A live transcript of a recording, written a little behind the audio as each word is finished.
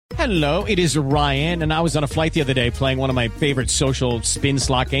Hello, it is Ryan, and I was on a flight the other day playing one of my favorite social spin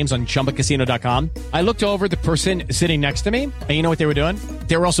slot games on ChumbaCasino.com. I looked over at the person sitting next to me, and you know what they were doing?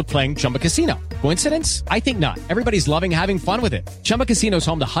 They were also playing Chumba Casino. Coincidence? I think not. Everybody's loving having fun with it. Chumba Casino is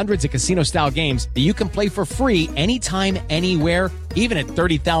home to hundreds of casino-style games that you can play for free anytime, anywhere, even at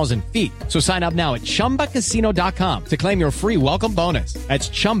 30,000 feet. So sign up now at ChumbaCasino.com to claim your free welcome bonus. That's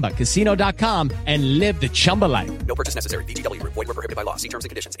ChumbaCasino.com and live the Chumba life. No purchase necessary. VGW. Void where prohibited by law. See terms and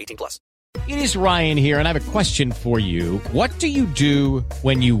conditions. 18+. It is Ryan here, and I have a question for you. What do you do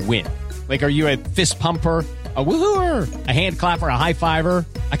when you win? Like, are you a fist pumper, a woohooer, a hand clapper, a high fiver?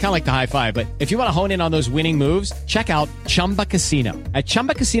 I kind of like the high five, but if you want to hone in on those winning moves, check out Chumba Casino. At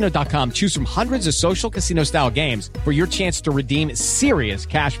ChumbaCasino.com, choose from hundreds of social casino-style games for your chance to redeem serious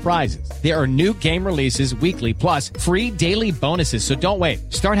cash prizes. There are new game releases weekly, plus free daily bonuses, so don't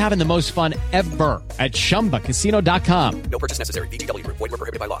wait. Start having the most fun ever at ChumbaCasino.com. No purchase necessary. VGW. Void where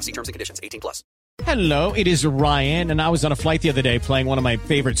prohibited by law. See terms and conditions. 18+. Hello, it is Ryan, and I was on a flight the other day playing one of my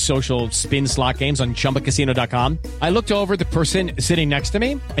favorite social spin slot games on ChumbaCasino.com. I looked over at the person sitting next to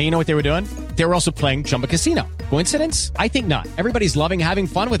me, and you know what they were doing? They were also playing Chumba Casino. Coincidence? I think not. Everybody's loving having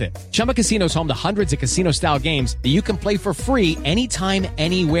fun with it. Chumba Casino is home to hundreds of casino-style games that you can play for free anytime,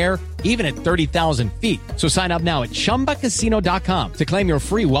 anywhere, even at 30,000 feet. So sign up now at ChumbaCasino.com to claim your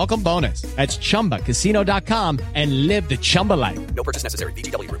free welcome bonus. That's ChumbaCasino.com and live the Chumba life. No purchase necessary.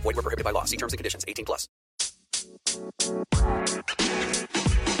 VGW. Void where prohibited by law. See terms and conditions. 18+.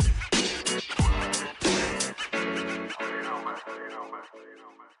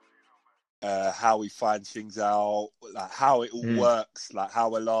 How we find things out, like how it all works, like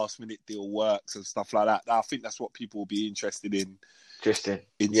how a last minute deal works and stuff like that. I think that's what people will be interested in. Sort of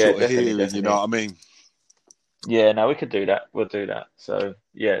hearing, you know what I mean? Yeah, no, we could do that. We'll do that. So,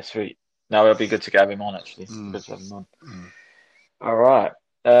 yeah, sweet. No, it'll be good to have him on, actually. Good to have him on. All right.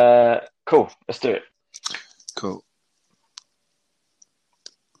 Cool. Let's do it. Cool.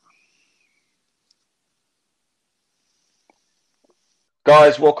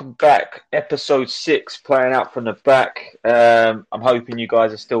 Guys, welcome back. Episode 6, playing out from the back. I'm hoping you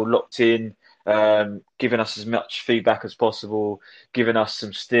guys are still locked in, giving us as much feedback as possible, giving us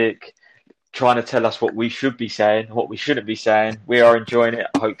some stick, trying to tell us what we should be saying, what we shouldn't be saying. We are enjoying it.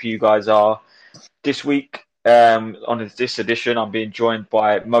 I hope you guys are. This week, on this edition, I'm being joined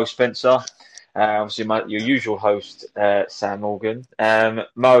by Mo Spencer. Obviously, your usual host, Sam Morgan.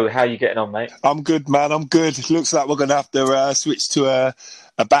 Mo, how are you getting on, mate? I'm good, man. I'm good. It looks like we're going to have to switch to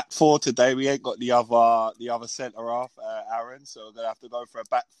a back four today. We ain't got the other centre half, Aaron, so we're going to have to go for a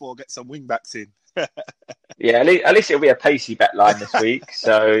back four, get some wing backs in. Yeah, at least it'll be a pacey back line this week.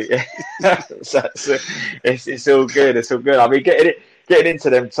 So, it's all good. It's all good. I mean, getting into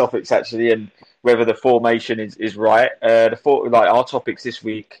them topics actually, and whether the formation is right. Our topics this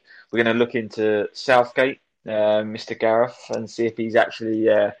week. We're going to look into Southgate, Mr. Gareth, and see if he's actually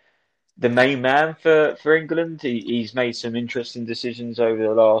the main man for England. He's made some interesting decisions over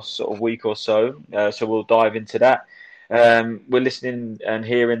the last sort of week or so. So we'll dive into that. We're listening and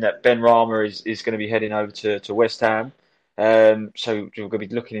hearing that Ben Rama is going to be heading over to West Ham. So we're going to be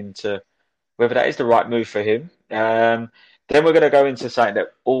looking into whether that is the right move for him. Then we're going to go into something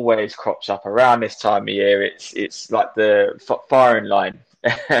that always crops up around this time of year. It's like the firing line.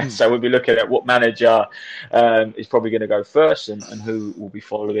 So we'll be looking at what manager is probably going to go first and who will be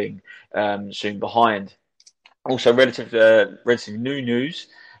following soon behind. Also, relative new news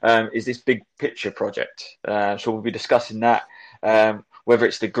is this big picture project. So we'll be discussing that, whether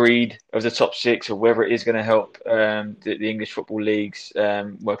it's the greed of the top six or whether it is going to help the English football leagues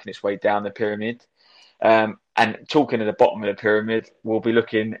working its way down the pyramid. And talking at the bottom of the pyramid, we'll be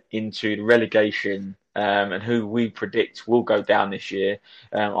looking into the relegation and who we predict will go down this year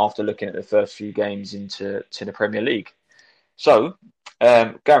after looking at the first few games into the Premier League. So,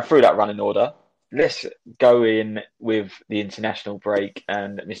 going through that running order, let's go in with the international break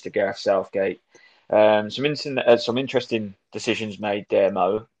and Mr. Gareth Southgate. Some interesting decisions made there,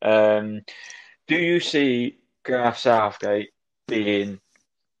 Mo. Do you see Gareth Southgate being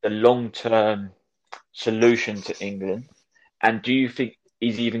the long-term solution to England? And do you think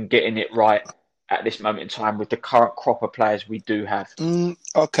he's even getting it right at this moment in time with the current crop of players we do have?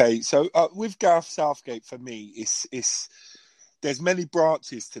 Okay, so with Gareth Southgate, for me, it's there's many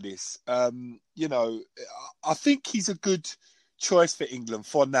branches to this. I think he's a good choice for England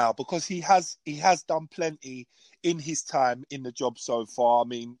for now because he has done plenty in his time in the job so far. I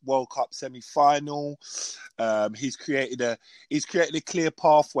mean, World Cup semi-final. He's created a clear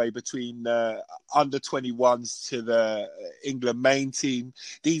pathway between under 21s to the England main team.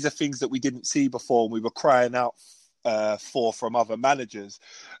 These are things that we didn't see before, and we were crying out for from other managers.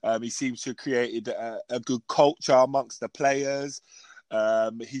 He seems to have created a good culture amongst the players.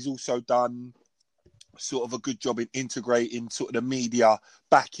 He's also done sort of a good job in integrating sort of the media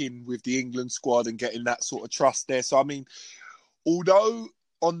back in with the England squad and getting that sort of trust there. So, I mean, although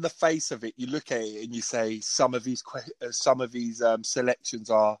on the face of it, you look at it and you say some of these selections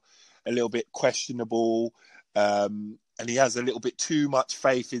are a little bit questionable, and he has a little bit too much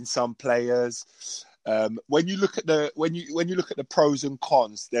faith in some players. When you look at the pros and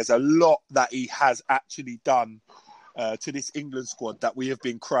cons, there's a lot that he has actually done to this England squad that we have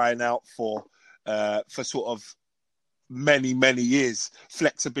been crying out for sort of many years.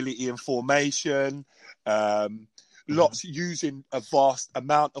 Flexibility in formation, lots using a vast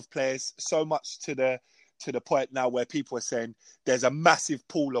amount of players, so much to the point now where people are saying there's a massive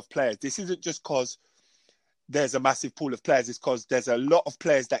pool of players. This isn't just because there's a massive pool of players, it's because there's a lot of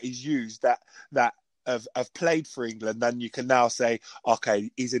players that he's used that have played for England, and you can now say,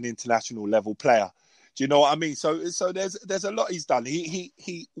 okay, he's an international level player. Do you know what I mean? So there's a lot he's done.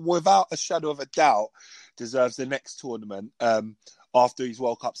 He without a shadow of a doubt deserves the next tournament after his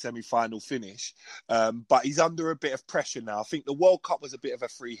World Cup semi-final finish. But he's under a bit of pressure now. I think the World Cup was a bit of a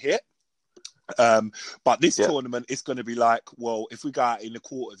free hit. But this tournament is going to be like, well, if we go out in the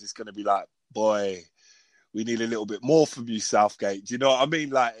quarters, it's going to be like, boy, we need a little bit more from you, Southgate. Do you know what I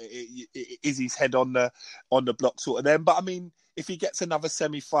mean? Like, is his head on the block sort of then? But I mean, if he gets another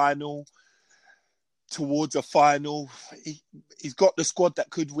semi-final towards a final, he's got the squad that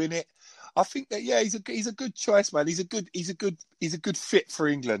could win it. I think that he's a good choice, man. He's a good fit for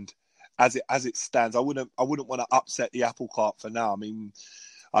England as it stands. I wouldn't want to upset the apple cart for now. I mean,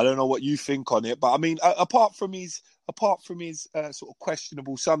 I don't know what you think on it, but I mean, apart from his sort of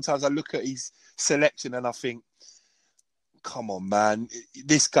questionable, sometimes I look at his selection and I think, come on, man,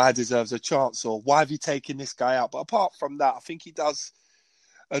 this guy deserves a chance, or why have you taken this guy out? But apart from that, I think he does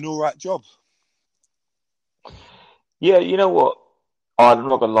an all right job. Yeah, you know what? I'm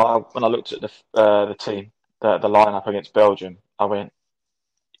not gonna lie. When I looked at the team, the lineup against Belgium, I went,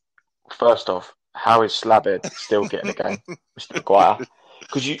 first off, how is Slabhead still getting a game, Mr. Maguire?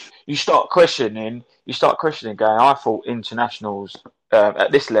 Because you start questioning, going, I thought internationals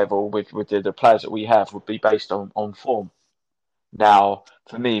at this level with the players that we have would be based on form. Now,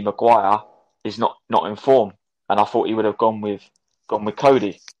 for me, Maguire is not in form, and I thought he would have gone with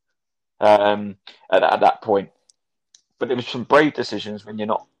Cody at that point. But there was some brave decisions when you're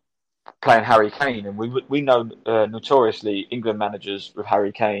not playing Harry Kane, and we know notoriously England managers with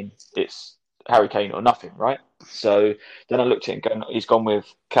Harry Kane, it's Harry Kane or nothing, right? So then I looked at it and he's gone with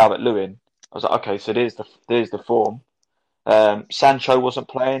Calvert-Lewin. I was like, okay, so there's the form. Sancho wasn't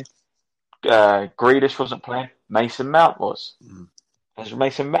playing. Grealish wasn't playing. Mason Mount was. Has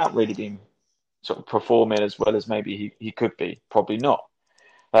Mason Mount really been sort of performing as well as maybe he could be? Probably not.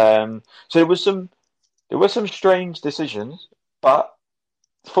 So there were some strange decisions, but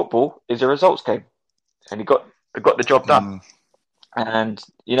football is a results game, and he got the job done. And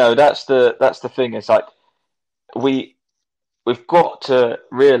you know, that's the thing. It's like we've got to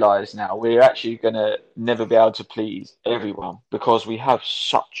realise now we're actually going to never be able to please everyone because we have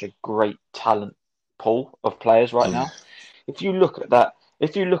such a great talent pool of players right now. If you look at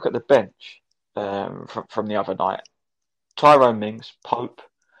the bench from the other night, Tyrone Mings, Pope,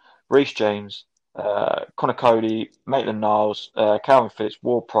 Reece James, Connor Cody, Maitland-Niles, Calvin Phillips,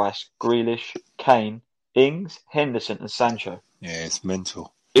 Ward-Price, Grealish, Kane, Ings, Henderson, and Sancho. Yeah, it's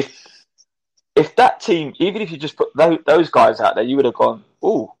mental. If that team, even if you just put those guys out there, you would have gone,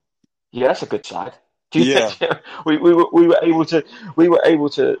 oh, yeah, that's a good side. We were able to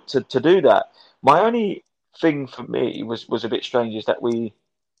do that. My only thing for me was a bit strange is that we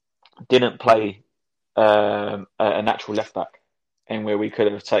didn't play a natural left back, and where we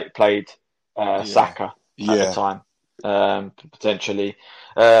could have played Saka at the time, potentially.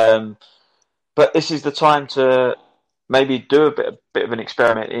 But this is the time to maybe do a bit of an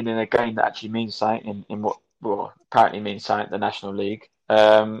experiment in a game that actually means something in what apparently means something at the National League.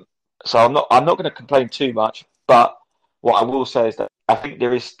 So I'm not going to complain too much, but what I will say is that I think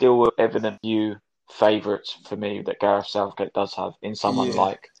there is still evident few favourites for me that Gareth Southgate does have in someone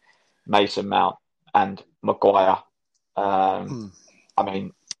like Mason Mount and Maguire. I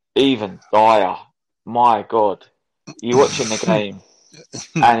mean, even Dyer, my God, you're watching the game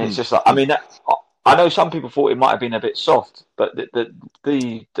and it's just like, I mean, I know some people thought it might have been a bit soft, but the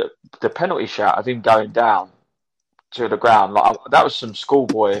penalty shout of him going down to the ground, like that was some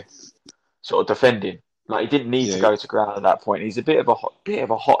schoolboy sort of defending. Like he didn't need to go to ground at that point. He's a bit of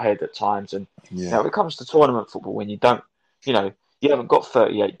a hothead at times, and you know, when it comes to tournament football, when you haven't got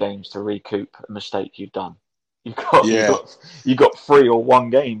 38 games to recoup a mistake you've done. You got Yeah. you got 3 or 1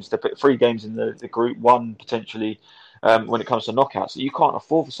 games. 3 games in the group, one potentially when it comes to knockouts. So you can't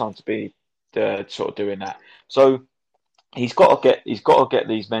afford for someone to be sort of doing that. So he's got to get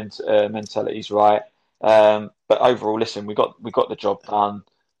these mentalities right. But overall, listen, we got the job done.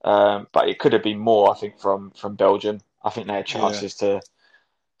 But it could have been more, I think, from Belgium. I think they had chances to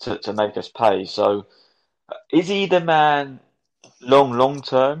make us pay. So is he the man long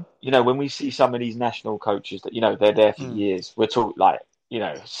term? When we see some of these national coaches that they're there for years, we're talking like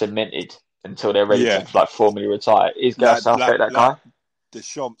cemented until they're ready Yeah. to like formally retire. Is Gareth Southgate that guy?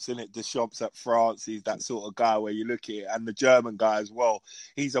 Deschamps, innit? Deschamps at France, he's that sort of guy where you look at it, and the German guy as well.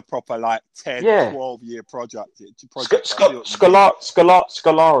 He's a proper like 10, 12-year project.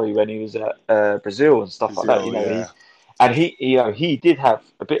 Scolari when he was at Brazil and stuff like that. He did have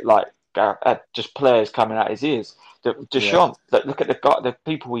a bit like just players coming out his ears. Deschamps, look at the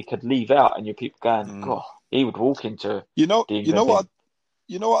people we could leave out, and your people going, God, he would walk into. You know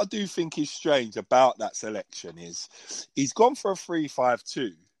what I do think is strange about that selection is he's gone for a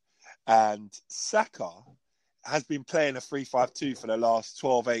 3-5-2, and Saka has been playing a 3-5-2 for the last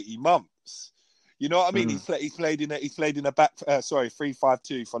 12, 18 months. You know what I mean? He's played in a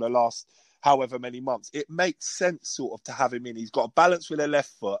 3-5-2 for the last however many months. It makes sense sort of to have him in. He's got a balance with a left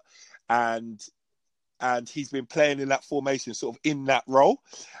foot, and he's been playing in that formation, sort of in that role.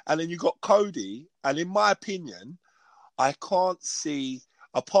 And then you got Cody, and in my opinion, I can't see,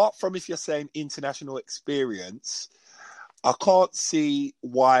 apart from if you're saying international experience, I can't see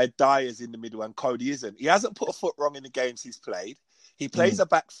why Dyer's in the middle and Cody isn't. He hasn't put a foot wrong in the games he's played. He plays a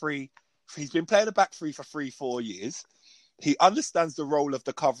back three. He's been playing a back three for 3-4 years. He understands the role of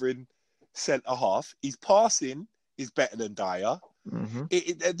the covering centre half. His passing is better than Dyer. Mm-hmm.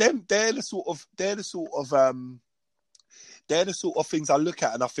 They're the sort of things I look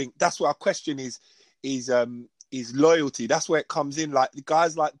at, and I think that's where our question is loyalty. That's where it comes in. Like the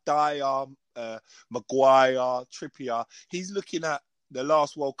guys like Dyer, Maguire, Trippier. He's looking at the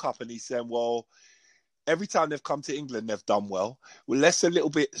last World Cup and he's saying, well, every time they've come to England, they've done well. Well, let's a little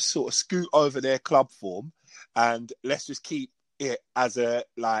bit sort of scoot over their club form, and let's just keep it as a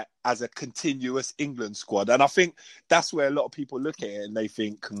continuous England squad. And I think that's where a lot of people look at it and they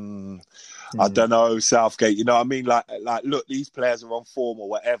think, I don't know, Southgate, you know what I mean? Like, look, these players are on form or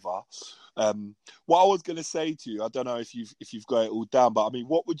whatever. What I was going to say to you, I don't know if you've got it all down, but I mean,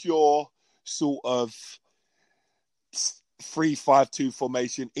 what would your sort of 3-5-2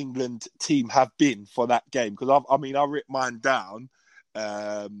 formation England team have been for that game? Because I wrote mine down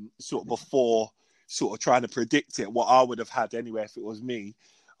sort of before sort of trying to predict it, what I would have had anyway if it was me.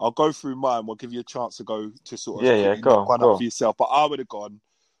 I'll go through mine. We'll give you a chance to go to sort of go one on. up for yourself. But I would have gone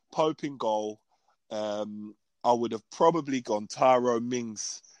Pope in goal. I would have probably gone Tyrone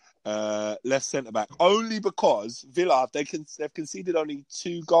Mings left centre back, only because Villa they've conceded only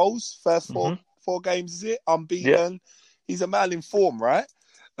 2 goals first 4 games. Is it unbeaten? Yeah. He's a man in form, right?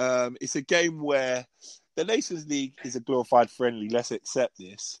 It's a game where the Nations League is a glorified friendly. Let's accept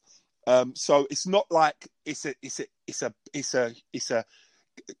this. So it's not like it's a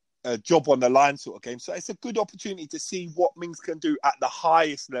job on the line sort of game. So it's a good opportunity to see what Mings can do at the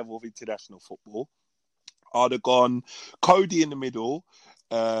highest level of international football. I'd have gone Cody in the middle.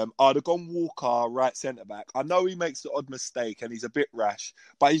 I'd have gone Walker, right centre-back. I know he makes the odd mistake and he's a bit rash,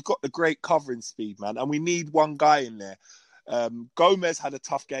 but he's got the great covering speed, man. And we need one guy in there. Gomez had a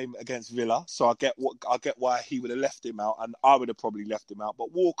tough game against Villa, so I get why he would have left him out, and I would have probably left him out.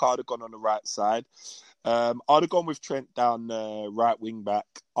 But Walker would have gone on the right side. I'd have gone with Trent down right wing back.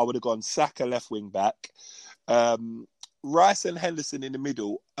 I would have gone Saka left wing back. Rice and Henderson in the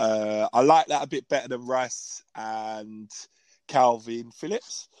middle. I like that a bit better than Rice and Calvin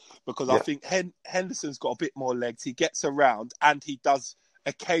Phillips, because I think Henderson's got a bit more legs. He gets around and he does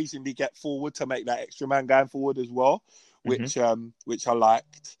occasionally get forward to make that extra man going forward as well, which I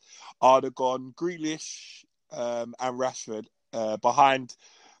liked. I'd have gone Grealish and Rashford behind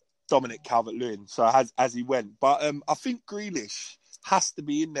Dominic Calvert-Lewin, so as he went. But I think Grealish has to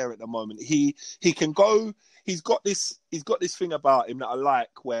be in there at the moment. He can go. He's got this thing about him that I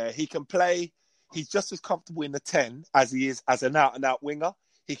like, where he can play. He's just as comfortable in the 10 as he is as an out-and-out winger.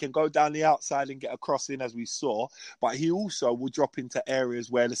 He can go down the outside and get a cross in, as we saw, but he also will drop into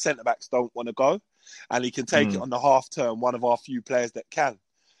areas where the centre-backs don't want to go, and he can take it on the half-turn, one of our few players that can.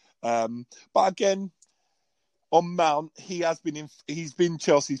 But again, on Mount, he's been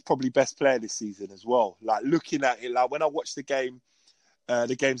Chelsea's probably best player this season as well. Like, looking at it, like when I watched the games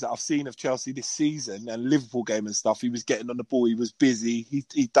that I've seen of Chelsea this season and Liverpool game and stuff, he was getting on the ball, he was busy,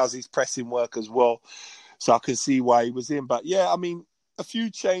 he does his pressing work as well, so I can see why he was in. But yeah, I mean, a few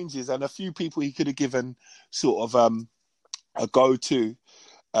changes and a few people he could have given sort of a go to.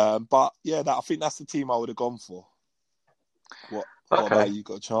 But yeah, I think that's the team I would have gone for. What about you?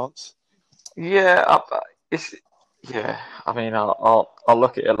 Got a chance? Yeah, I mean, I'll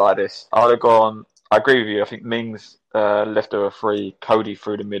look at it like this. I would have gone. I agree with you. I think Mings left over free, Cody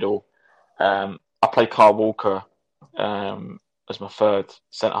through the middle. I play Kyle Walker as my third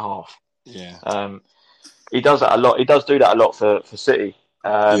centre half. Yeah. He does that a lot. He does do that a lot for City.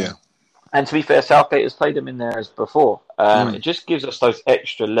 Yeah. And to be fair, Southgate has played him in there as before. It just gives us those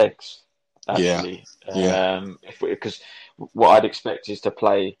extra legs, actually. Because what I'd expect is to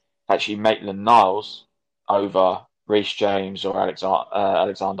play actually Maitland-Niles over Reece James or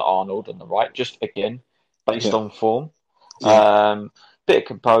Alexander-Arnold on the right, just again, based on form. Yeah. Bit of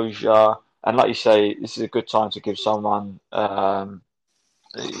composure. And like you say, this is a good time to give someone, a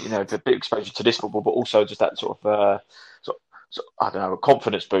bit of exposure to this football, but also just that sort of I don't know, a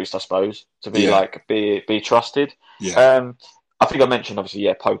confidence boost, I suppose, to be trusted. Yeah. I think I mentioned,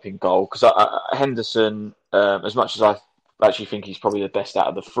 obviously, Pope in goal, because Henderson, as much as I actually think he's probably the best out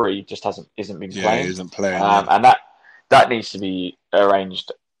of the three, just isn't been playing. Yeah, he isn't playing. And that needs to be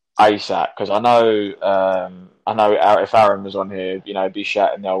arranged ASAP, because I know if Aaron was on here, be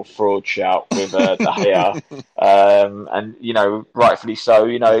shouting the old fraud shout with De Gea, and rightfully so.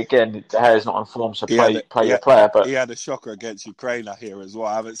 Again, De Gea's not on form, so play your player. But he had a shocker against Ukraine, I hear as well.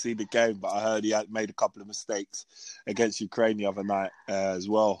 I haven't seen the game, but I heard he had made a couple of mistakes against Ukraine the other night as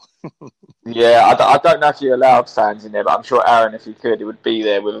well. Yeah, I don't know if you allowed fans in there, but I'm sure Aaron, if he could, he would be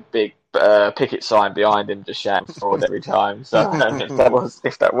there with a big picket sign behind him, just shouting fraud every time. So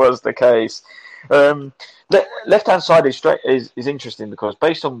if that was the case. Left-hand side is interesting, because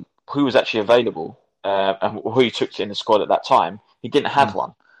based on who was actually available and who he took in the squad at that time, he didn't have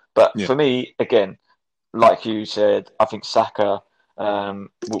one. But for me, again, like you said, I think Saka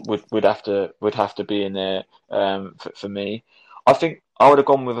would have to be in there for me. I think I would have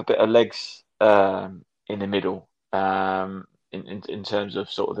gone with a bit of legs in the middle in terms of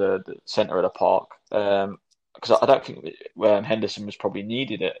sort of the centre of the park. Because I don't think Henderson was probably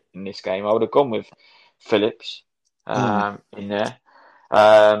needed in this game. I would have gone with Phillips in there.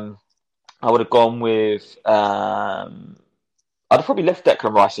 I would have gone with. I'd have probably left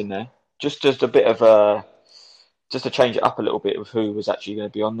Declan Rice in there, just a bit of just to change it up a little bit with who was actually going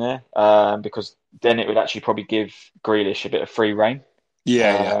to be on there, because then it would actually probably give Grealish a bit of free rein.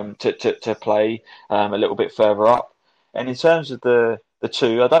 To play a little bit further up. And in terms of the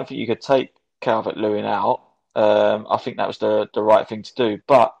two, I don't think you could take Calvert-Lewin out. I think that was the right thing to do.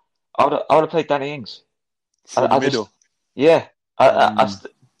 But I would have played Danny Ings from the middle.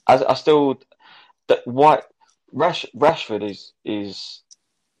 I still Rashford is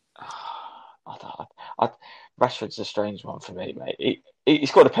Rashford's a strange one for me, mate. He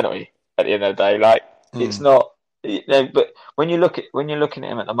scored a penalty at the end of the day. Like it's not. But when you're looking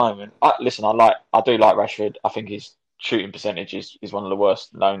at him at the moment, I do like Rashford. I think his shooting percentage is one of the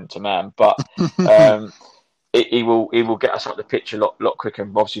worst known to man. But he will get us up the pitch a lot quicker,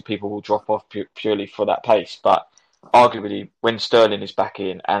 and obviously people will drop off purely for that pace. But arguably, when Sterling is back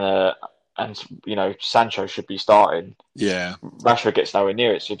in and Sancho should be starting, Rashford gets nowhere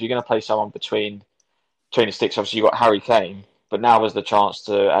near it. So if you're going to play someone between the sticks, obviously you've got Harry Kane, but now was the chance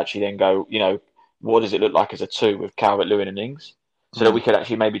to actually then go, what does it look like as a two with Calvert-Lewin and Ings, so that we could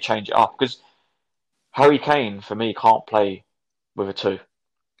actually maybe change it up, because Harry Kane for me can't play with a two.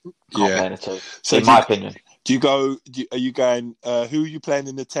 Can't play in a two. So in my opinion. Are you going? Who are you playing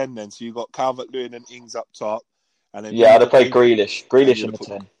in the 10 then? So you got Calvert-Lewin and Ings up top, and then I'd have played Grealish in the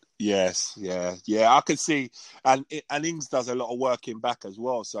 10. Yes, yeah. I could see, and Ings does a lot of work in back as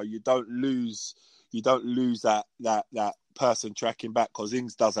well, so you don't lose that person tracking back, because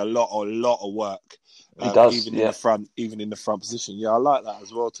Ings does a lot of work. He does, even in the front position. Yeah, I like that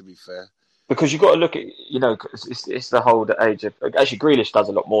as well, to be fair. Because you've got to look at, it's the whole age of, actually Grealish does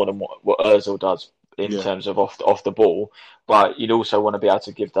a lot more than what Ozil does in terms of off the ball, but you'd also want to be able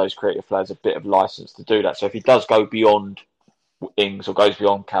to give those creative players a bit of license to do that. So if he does go beyond Ings or goes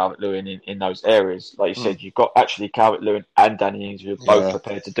beyond Calvert-Lewin in those areas, like you said, you've got actually Calvert-Lewin and Danny Ings who are both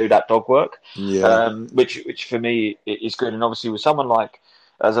prepared to do that dog work, which for me is good. And obviously with someone like,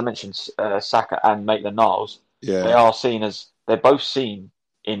 as I mentioned, Saka and Maitland-Niles, they're both seen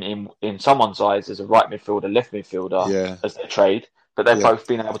in someone's eyes as a right midfielder, left midfielder as their trade, but they've both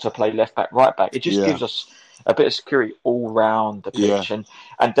been able to play left back, right back. It just gives us a bit of security all round the pitch, and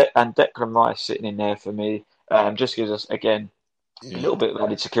Declan Rice sitting in there for me just gives us again a little bit of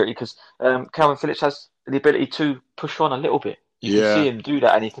added security, because Calvin Phillips has the ability to push on a little bit. You can see him do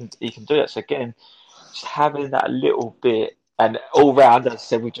that, and he can do that. So again, just having that little bit And all round, as I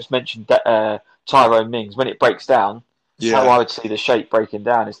said, we just mentioned that, Tyrone Mings. When it breaks down, how I would see the shape breaking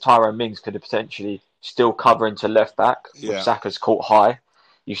down is Tyrone Mings could have potentially still cover into left back with Saka's caught high.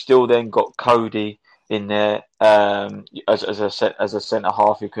 You've still then got Cody in there as a centre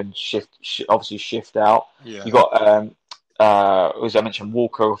half who can obviously shift out. Yeah. You got as I mentioned,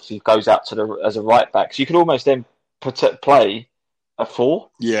 Walker obviously goes out as a right back. So you could almost then play a 4.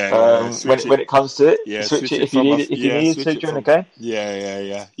 When it comes to it, switch it if you need to during the game.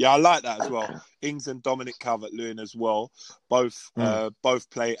 Yeah. I like that as well. Ings and Dominic Calvert-Lewin as well. Both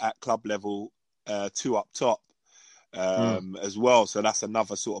play at club level, 2 up top. As well, so that's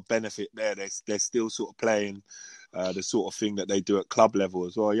another sort of benefit there. They're still sort of playing the sort of thing that they do at club level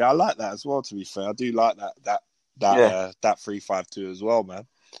as well. Yeah, I like that as well. To be fair, I do like that 3-5-2 as well, man.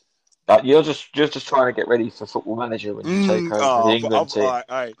 You're just trying to get ready for Football Manager when you take over the England team.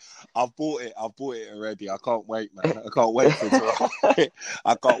 I've bought it already. I can't wait, man. I can't wait for it to arrive.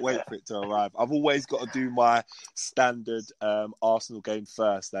 I can't wait for it to arrive. I've always got to do my standard Arsenal game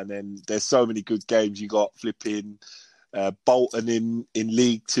first, and then there's so many good games. You got flipping Bolton in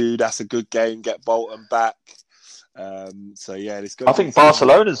League 2. That's a good game. Get Bolton back. So yeah, it's going. I think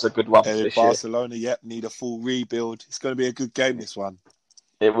Barcelona's a good one. Barcelona, need a full rebuild. It's going to be a good game, this one.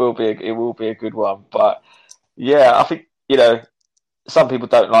 It will be a good one. But yeah, I think some people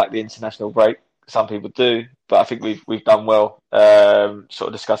don't like the international break. Some people do, but I think we've done well. Sort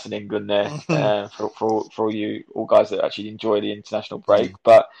of discussing England there for all you guys that actually enjoy the international break.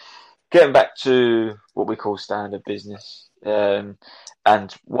 But getting back to what we call standard business, and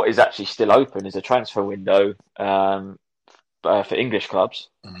what is actually still open is a transfer window for English clubs.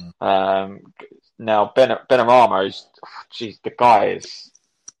 Now Benrahma the guy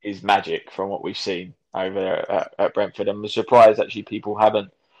is magic from what we've seen over there at Brentford. I'm surprised actually people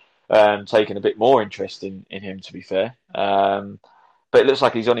haven't taken a bit more interest in him, to be fair. But it looks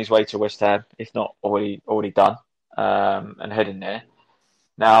like he's on his way to West Ham, if not already done, and heading there.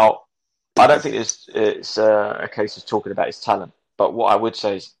 Now, I don't think it's a case of talking about his talent, but what I would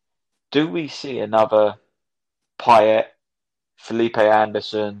say is, do we see another Payet, Felipe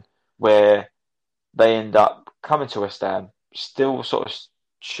Anderson, where they end up coming to West Ham, still sort of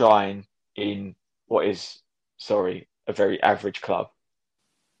shine in what is, a very average club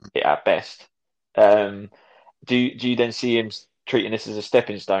at best? Do you then see him treating this as a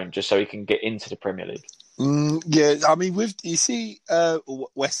stepping stone just so he can get into the Premier League? Yeah, I mean,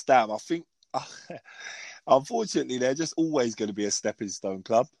 West Ham, I think, unfortunately, they're just always going to be a stepping stone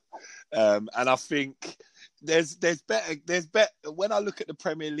club, and I think there's better. When I look at the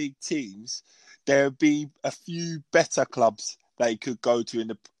Premier League teams, there'll be a few better clubs that he could go to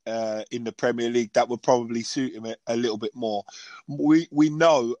in the Premier League that would probably suit him a little bit more. We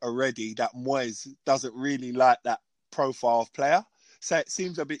know already that Moyes doesn't really like that profile of player, so it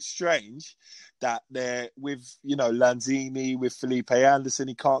seems a bit strange that they're with Lanzini, with Felipe Anderson,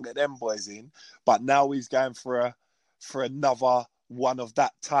 he can't get them boys in, but now he's going for another one of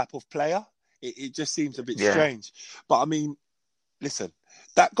that type of player. It just seems a bit strange. But I mean, listen,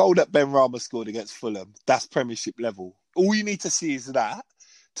 that goal that Benrahma scored against Fulham, that's Premiership level. All you need to see is that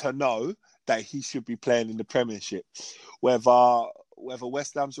to know that he should be playing in the Premiership. Whether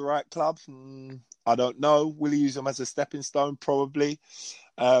West Ham's the right club, I don't know. Will he use him as a stepping stone? Probably.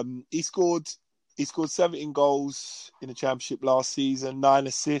 He scored 17 goals in the Championship last season, 9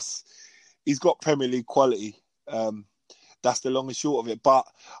 assists. He's got Premier League quality. That's the long and short of it. But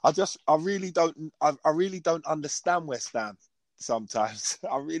I really don't understand West Ham. Sometimes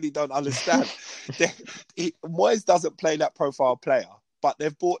I really don't understand. Moyes doesn't play that profile player, but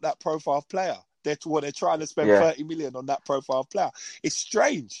they've bought that profile player. They're trying to spend 30 million on that profile player. It's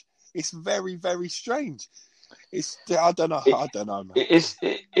strange. It's very, very strange. I don't know, man.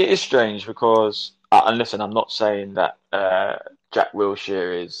 It is strange because, and listen, I'm not saying that Jack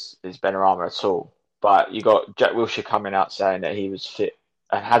Wilshere is Benrahma at all, but you got Jack Wilshere coming out saying that he was fit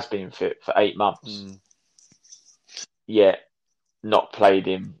and has been fit for 8 months. Yet not played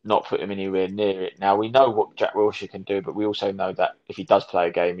him, not put him anywhere near it. Now, we know what Jack Wilshere can do, but we also know that if he does play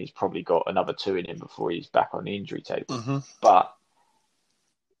a game, he's probably got another 2 in him before he's back on the injury table. But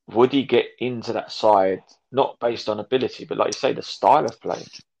would he get into that side, not based on ability, but like you say, the style of play?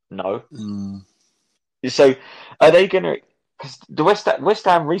 No. So are they going to... Because the West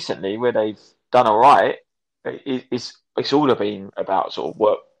Ham recently, where they've done all right, it's all been about sort of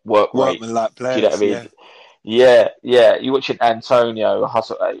work rate. Workman-like players, you know what I mean? Yeah. You watch Antonio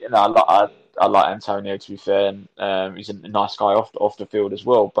hustle. I like Antonio, to be fair, and he's a nice guy off the field as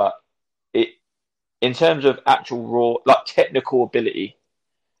well. But in terms of actual raw, like technical ability,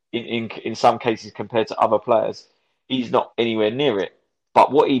 in some cases compared to other players, he's not anywhere near it.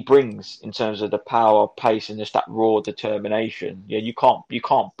 But what he brings in terms of the power, pace, and just that raw determination, yeah, you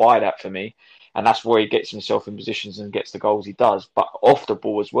can't buy that for me. And that's where he gets himself in positions and gets the goals he does. But off the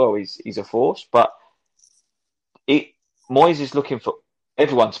ball as well, he's a force. But Moyes is looking for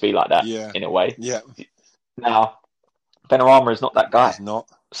everyone to be like that in a way. Yeah. Now, Benrahma is not that guy. He's not.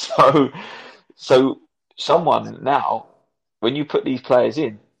 So someone now, when you put these players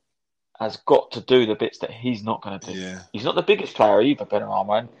in, has got to do the bits that he's not going to do. Yeah. He's not the biggest player either,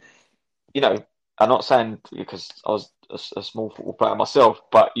 Benrahma. And, you know, I'm not saying because I was a small football player myself,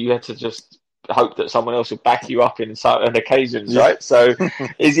 but you had to just hope that someone else would back you up in certain occasions, right? So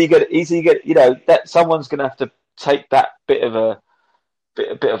is he good? You know, that someone's going to have to take that bit of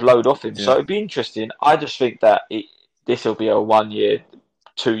load off him. So it'd be interesting. I just think that this will be a 1 year,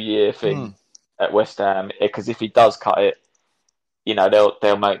 2 year thing at West Ham, because if he does cut it, you know,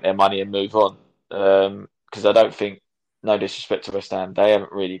 they'll make their money and move on. Because I don't think, no disrespect to West Ham, they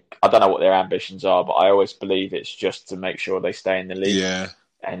haven't really. I don't know what their ambitions are, but I always believe it's just to make sure they stay in the league. Yeah.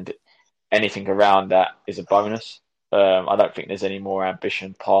 And anything around that is a bonus. I don't think there's any more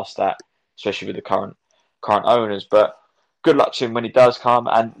ambition past that, especially with the current owners. But good luck to him when he does come.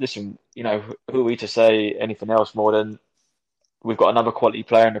 And listen, you know, who are we to say anything else more than we've got another quality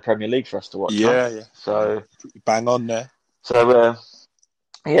player in the Premier League for us to watch? Yeah. So bang on there. So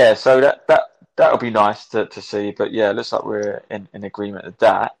so that'll be nice to see. But yeah, looks like we're in agreement with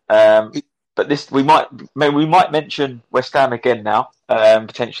that. But this we might mention West Ham again now,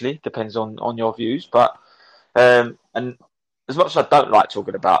 potentially, depends on your views. But and as much as I don't like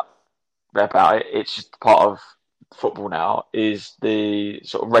talking about it, it's just part of football now, is the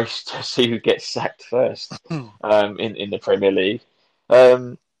sort of race to see who gets sacked first in the Premier League.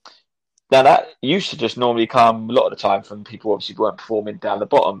 Now that used to just normally come a lot of the time from people obviously weren't performing down the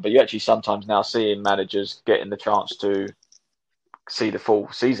bottom, but you actually sometimes now seeing managers getting the chance to see the full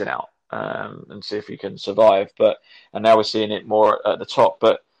season out and see if you can survive. And now we're seeing it more at the top.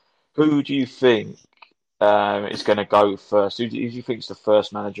 But who do you think is going to go first? Who do you think is the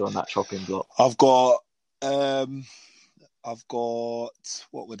first manager on that chopping block? I've got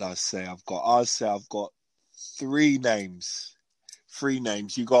what would I say? I've got three names.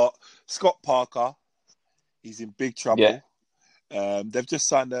 You got Scott Parker. He's in big trouble. Yeah. They've just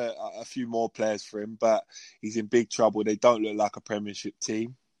signed a few more players for him, but he's in big trouble. They don't look like a Premiership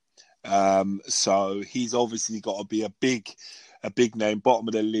team. So he's obviously got to be a big name, bottom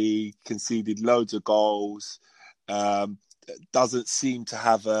of the league, conceded loads of goals. Doesn't seem to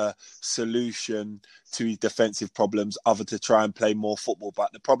have a solution to his defensive problems other to try and play more football.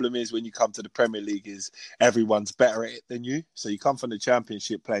 But the problem is when you come to the Premier League is everyone's better at it than you. So you come from the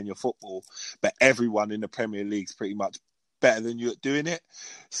Championship playing your football, but everyone in the Premier League is pretty much better than you at doing it.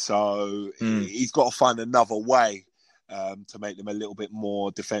 So he's got to find another way to make them a little bit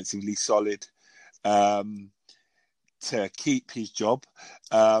more defensively solid to keep his job.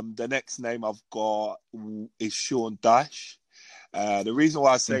 The next name I've got is Sean Dyche. The reason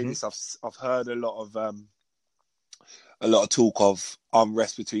why I say this, I've heard a lot of talk of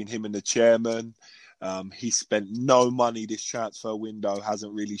unrest between him and the chairman. He spent no money this transfer window,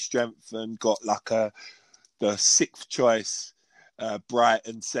 hasn't really strengthened. Got like the sixth choice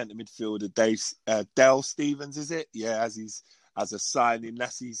Brighton centre midfielder Dale Stevens, is it? Yeah, as a signing.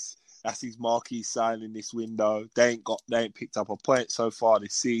 That's his marquee signing this window. They ain't picked up a point so far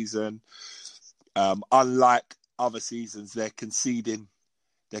this season. Unlike other seasons, they're conceding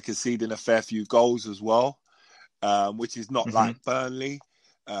a fair few goals as well, which is not like Burnley.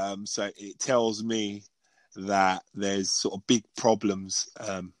 So it tells me that there's sort of big problems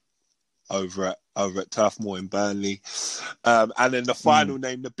over at Turf Moor in Burnley. And then the final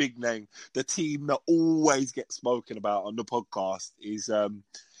name, the big name, the team that always gets spoken about on the podcast is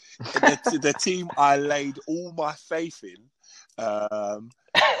the team I laid all my faith in at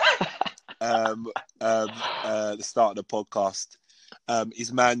the start of the podcast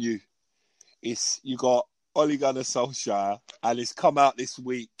is Man U. You got Ole Gunnar Solskjaer, and it's come out this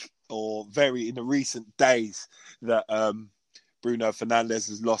week or in the recent days that Bruno Fernandes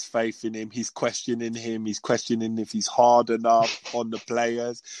has lost faith in him. He's questioning him. He's questioning if he's hard enough on the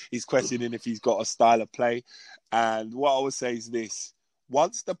players. He's questioning if he's got a style of play. And what I would say is this: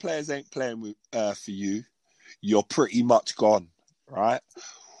 once the players ain't playing for you, you're pretty much gone, right?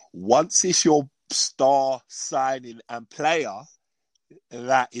 Once it's your star signing and player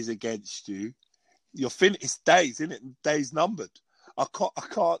that is against you, you're finished. It's days, isn't it? Days numbered. I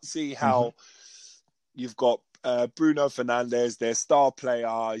can't see how you've got Bruno Fernandes, their star player.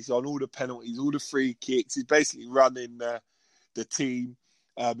 He's on all the penalties, all the free kicks. He's basically running the team.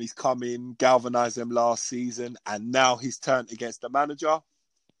 He's come in, galvanised them last season, and now he's turned against the manager.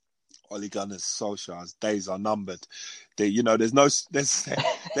 Ole Gunnar Solskjaer's days are numbered. There's no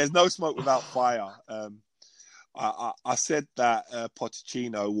smoke without fire. I said that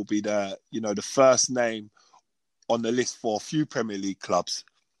Pochettino will be the first name on the list for a few Premier League clubs,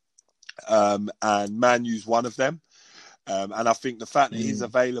 and Man U's one of them. And I think the fact that he's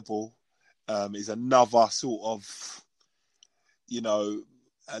available is another sort of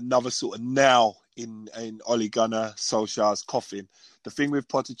nail in Ole Gunnar Solskjaer's coffin. The thing with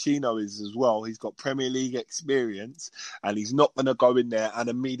Pochettino is as well, he's got Premier League experience, and he's not going to go in there and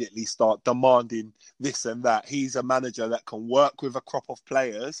immediately start demanding this and that. He's a manager that can work with a crop of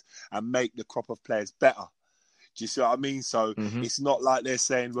players and make the crop of players better. Do you see what I mean? So it's not like they're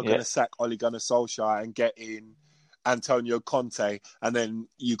saying we're going to sack Ole Gunnar Solskjaer and get in Antonio Conte, and then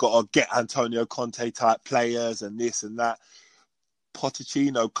you got to get Antonio Conte type players and this and that.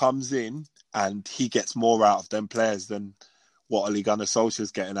 Pochettino comes in and he gets more out of them players than what Ole Gunnar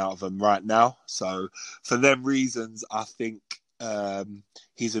Solskjaer's getting out of them right now. So for them reasons, I think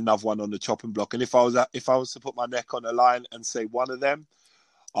he's another one on the chopping block. And if I was to put my neck on the line and say one of them,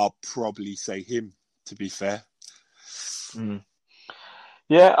 I'll probably say him, to be fair.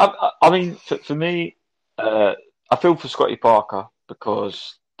 Yeah, I mean, for me, I feel for Scotty Parker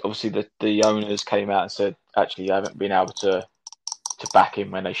because obviously the owners came out and said, actually, you haven't been able to back him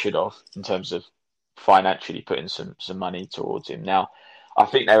when they should have in terms of financially putting some money towards him. Now, I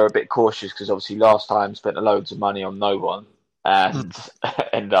think they were a bit cautious because obviously last time spent loads of money on no one and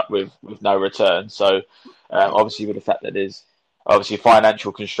end up with no return. So obviously with the fact that there's obviously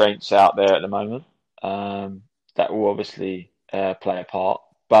financial constraints out there at the moment, that will obviously play a part.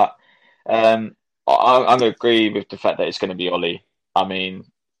 But I'm going to agree with the fact that it's going to be Ollie. I mean,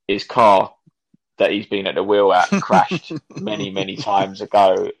 his car that he's been at the wheel at crashed many times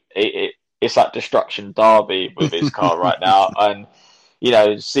ago. It's like destruction derby with his car right now. And,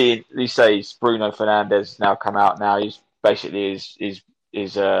 seeing, he says Bruno Fernandes now come out now, he's basically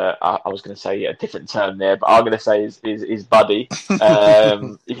I was going to say a different term there, but I'm going to say his buddy,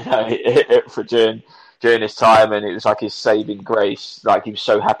 for during this time. And it was like his saving grace. Like he was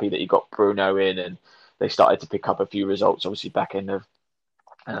so happy that he got Bruno in and they started to pick up a few results, obviously back end of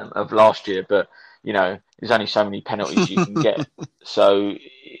last year. But, there's only so many penalties you can get. So,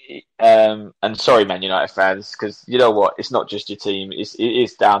 and sorry, Man United fans, because you know what? It's not just your team. It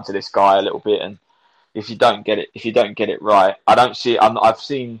is down to this guy a little bit. And if you don't get it right, I don't see. I've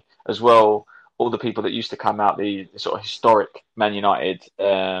seen as well all the people that used to come out, the sort of historic Man United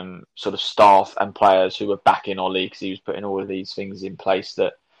sort of staff and players who were backing Ollie because he was putting all of these things in place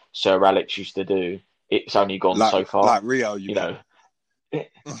that Sir Alex used to do. It's only gone so far. Like Rio, you know.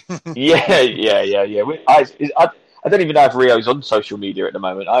 Yeah. I don't even know if Rio's on social media at the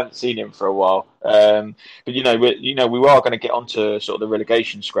moment. I haven't seen him for a while. But we are going to get onto sort of the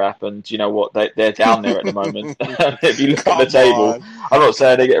relegation scrap, and you know what? They're down there at the moment. If you look at the table, I'm not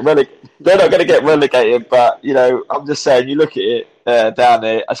saying they're not going to get relegated, but I'm just saying you look at it down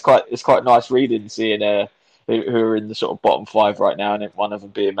there. It's quite nice reading, seeing who are in the sort of bottom five right now, and one of them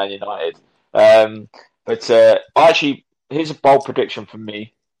being Man United. But actually, here's a bold prediction from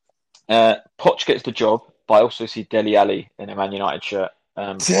me. Poch gets the job, but I also see Dele Alli in a Man United shirt.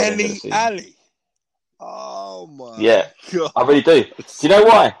 Dele Alli? Oh, my God. I really do. Do you know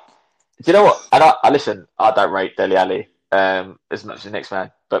why? Do you know what? And I listen, I don't rate Dele Alli as much as the next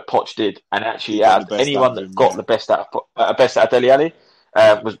man, but Poch did. And actually, anyone that got the best out of Dele Alli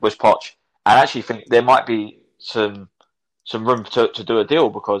was Poch. And I actually think there might be some room to do a deal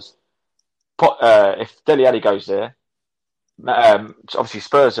because if Dele Alli goes there, obviously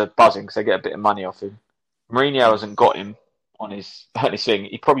Spurs are buzzing because they get a bit of money off him. Mourinho hasn't got him on his thing.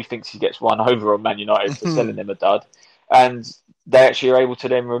 He probably thinks he gets one over on Man United for selling him a dud. And they actually are able to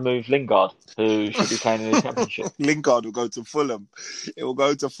then remove Lingard, who should be playing in the Championship. Lingard will go to Fulham. It will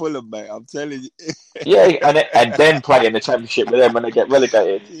go to Fulham, mate. I'm telling you. Yeah, and then play in the Championship with them when they get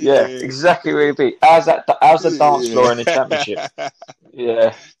relegated. Yeah, exactly where it'll be. How's the dance floor in the Championship?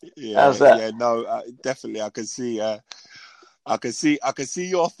 Yeah. How's that? Yeah, no, definitely. I can see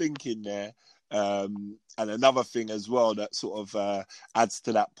your thinking there. And another thing as well that sort of adds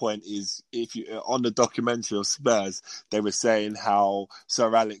to that point is if you on the documentary of Spurs, they were saying how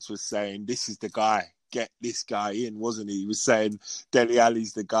Sir Alex was saying, this is the guy, get this guy in, wasn't he? He was saying Dele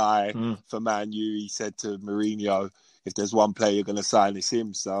Alli's the guy for Man U. He said to Mourinho, if there's one player you're going to sign, it's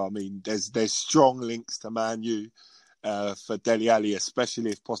him. So, I mean, there's strong links to Man U for Dele Alli,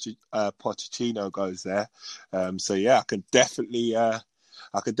 especially if Pochettino goes there. So, yeah, I could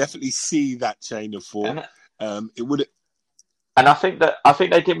definitely see that chain of thought. It would. And I think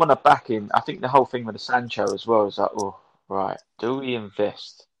they didn't want to back him. I think the whole thing with the Sancho as well is like, oh, right, do we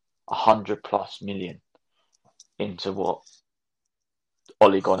invest 100+ million into what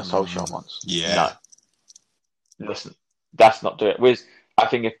Ole Gunnar Solskjaer wants? Yeah. No, listen, that's not do it. Whereas I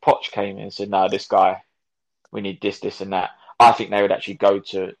think if Poch came in and said, no, this guy, we need this, and that. I think they would actually go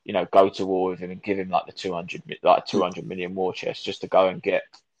to war with him and give him like the 200 million war chest just to go and get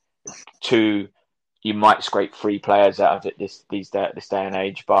two. You might scrape three players out of it this day and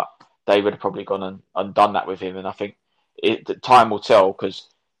age, but they would have probably gone and done that with him. And I think time will tell because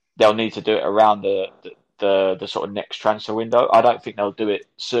they'll need to do it around the sort of next transfer window. I don't think they'll do it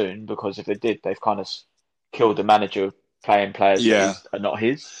soon because if they did, they've kind of killed the manager playing players that are not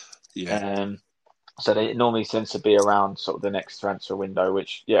his. Yeah. So it normally tends to be around sort of the next transfer window,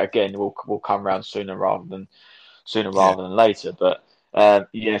 which again will come around sooner rather than later. But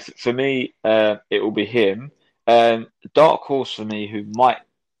for me, it will be him. Dark horse for me, who might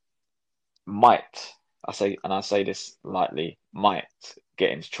I say this lightly, might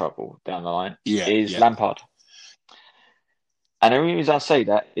get into trouble down the line, is Lampard. And the only reason I say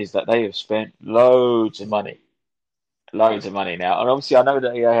that is that they have spent loads of money now, and obviously I know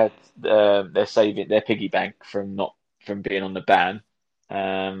that they had they're saving their piggy bank from being on the ban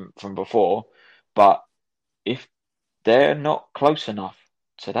from before, but if they're not close enough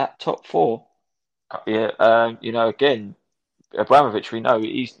to that top four, again, Abramovich, we know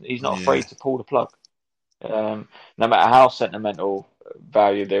he's not afraid to pull the plug, no matter how sentimental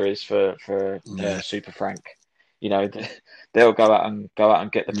value there is for Super Frank. They'll go out and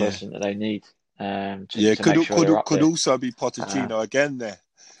get the person that they need. Could also be Pochettino again there.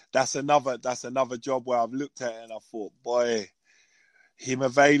 That's another job where I've looked at it and I thought, boy, him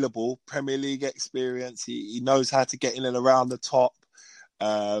available, Premier League experience. He knows how to get in and around the top.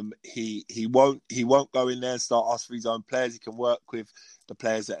 He won't go in there and start asking for his own players. He can work with the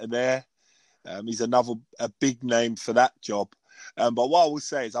players that are there. He's a big name for that job. But what I will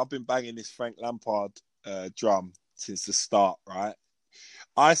say is I've been banging this Frank Lampard drum since the start, right?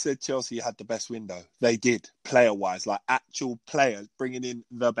 I said Chelsea had the best window. They did, player-wise, like actual players, bringing in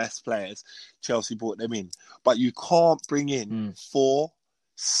the best players. Chelsea brought them in. But you can't bring in four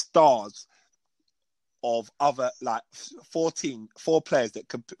stars of other, like 4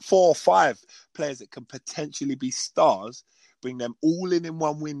 or 5 players that can potentially be stars, bring them all in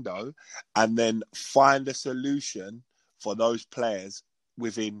one window, and then find a solution for those players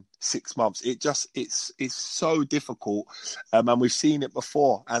within 6 months. It's so difficult, and we've seen it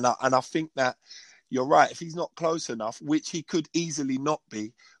before. And I think that you're right. If he's not close enough, which he could easily not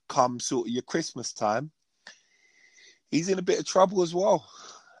be, come sort of your Christmas time, he's in a bit of trouble as well.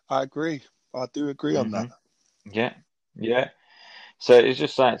 I agree. I do agree on that. Yeah. So it's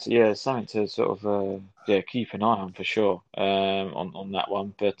just something to sort of keep an eye on for sure on that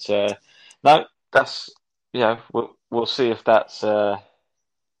one. But no, that's we'll see if that's.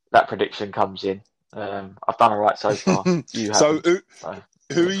 That prediction comes in. I've done all right so far. You haven't.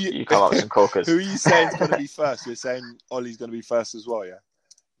 Who are you? You come up with some corkers. Who are you saying is going to be first? You're saying Ollie's going to be first as well, yeah?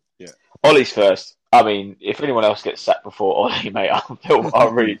 Yeah. Ollie's first. I mean, if anyone else gets sacked before Ollie, mate, I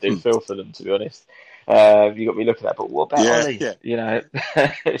really do feel for them, to be honest. You got me looking at, but what about Ollie? Yeah.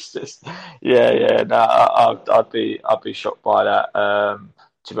 It's just, No, I'd be shocked by that,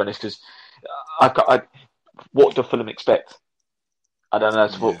 to be honest, because what do Fulham expect? I don't know.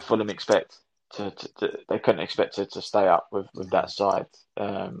 That's what Fulham expect. They couldn't expect to stay up with that side.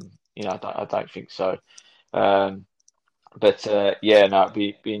 I don't think so. It'd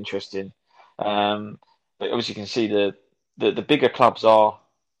be interesting. But obviously, you can see the bigger clubs are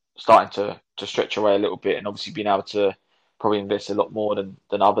starting to stretch away a little bit, and obviously being able to probably invest a lot more than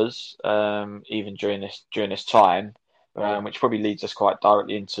others, even during this time, which probably leads us quite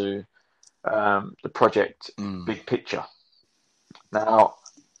directly into the project big picture. Now,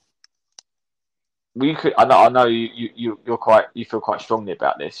 we could. I know you feel quite strongly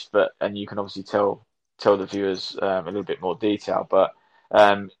about this, and you can obviously tell the viewers a little bit more detail. But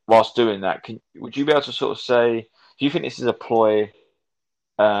whilst doing that, would you be able to sort of say, do you think this is a ploy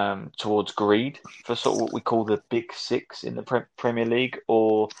towards greed for sort of what we call the Big Six in the Premier League,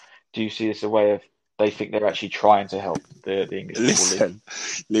 or do you see this a way of they think they're actually trying to help the English Football League?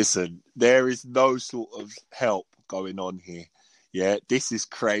 Listen, there is no sort of help going on here. Yeah, this is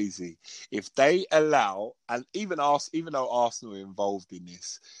crazy. If they allow, and even though Arsenal are involved in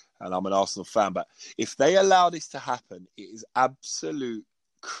this, and I'm an Arsenal fan, but if they allow this to happen, it is absolute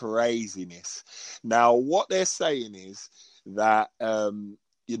craziness. Now, what they're saying is that we'll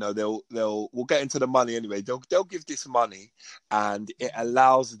get into the money anyway. They'll give this money, and it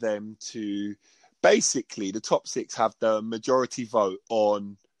allows them to basically the top six have the majority vote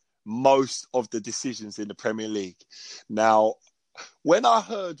on most of the decisions in the Premier League. Now, when I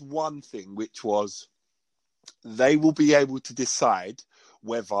heard one thing, which was they will be able to decide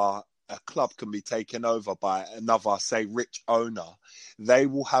whether a club can be taken over by another, say, rich owner, they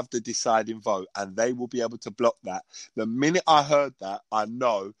will have the deciding vote and they will be able to block that. The minute I heard that, I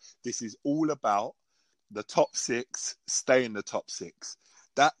know this is all about the top six stay in the top six.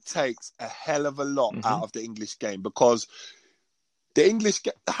 That takes a hell of a lot out of the English game, because the English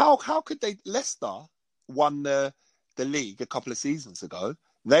how could they? Leicester won the league a couple of seasons ago.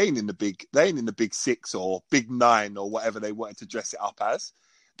 They ain't in the big six or big nine or whatever they wanted to dress it up as.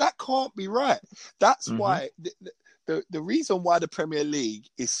 That can't be right. That's why the reason why the Premier League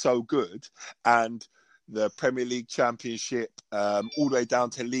is so good, and the Premier League Championship, all the way down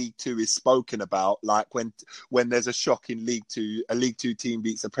to League Two, is spoken about. Like when there's a shock in League Two, a League Two team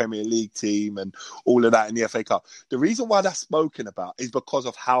beats a Premier League team, and all of that in the FA Cup. The reason why that's spoken about is because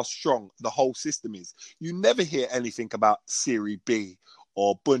of how strong the whole system is. You never hear anything about Serie B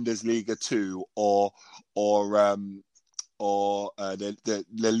or Bundesliga 2 or the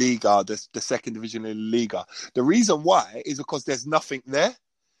Liga, the second division in the Liga. The reason why is because there's nothing there.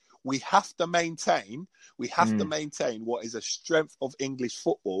 We have to maintain what is a strength of English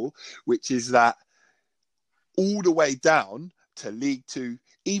football, which is that all the way down to League Two,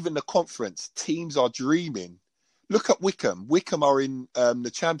 even the conference, teams are dreaming. Look at Wickham. Wickham are in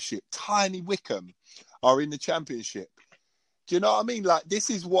the Championship. Tiny Wickham are in the Championship. Do you know what I mean? Like,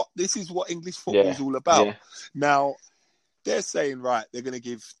 this is what English football is all about. Yeah. Now, they're saying, right, they're going to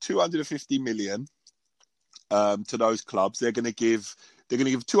give 250 million to those clubs. They're going to give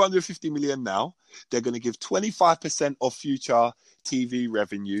 250 million now. They're going to give 25% of future TV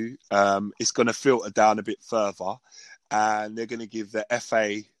revenue. It's going to filter down a bit further, and they're going to give the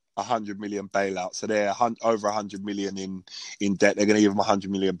FA 100 million bailout. So they're over 100 million in debt. They're going to give them 100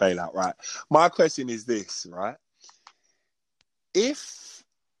 million bailout, right? My question is this, right? If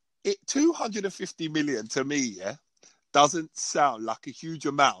 250 million to me, doesn't sound like a huge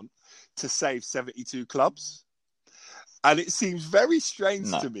amount to save 72 clubs. And it seems very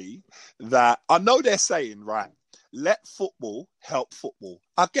strange to me that, I know they're saying, right, let football help football.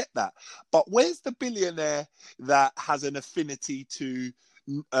 I get that. But where's the billionaire that has an affinity to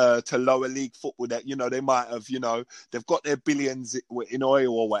lower league football, that, you know, they might have, you know, they've got their billions in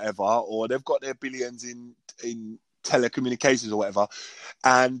oil or whatever, or they've got their billions in telecommunications or whatever.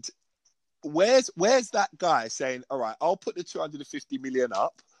 And where's that guy saying, all right, I'll put the 250 million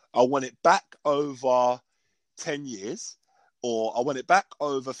up. I want it back over 10 years, or I want it back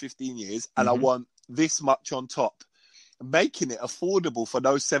over 15 years, and I want this much on top, making it affordable for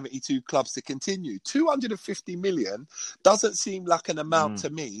those 72 clubs to continue. 250 million doesn't seem like an amount to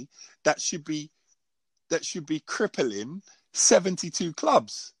me that should be crippling 72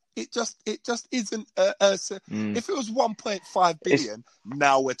 clubs. It just isn't. If it was 1.5 billion,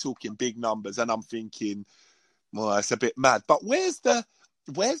 now we're talking big numbers, and I'm thinking, well, it's a bit mad. But where's the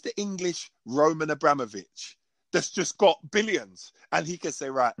English Roman Abramovich that's just got billions, and he can say,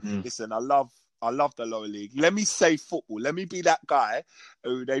 right, listen, I love the lower league. Let me save football. Let me be that guy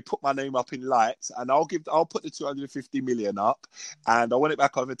who they put my name up in lights, and I'll put the 250 million up, and I want it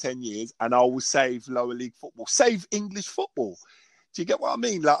back over 10 years, and I will save lower league football, save English football. Do you get what I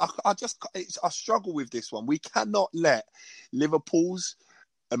mean? Like, I struggle with this one. We cannot let Liverpool's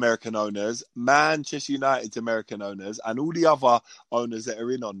American owners, Manchester United's American owners, and all the other owners that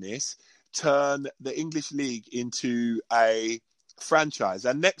are in on this turn the English league into a franchise.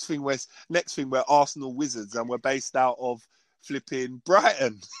 And next thing we're Arsenal Wizards, and we're based out of flipping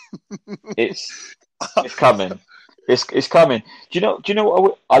Brighton. It's coming. It's coming. Do you know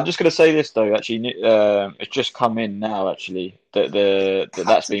what? I'm just going to say this though. Actually, it's just come in now. Actually,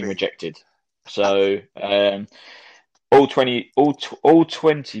 that's been rejected. So all 20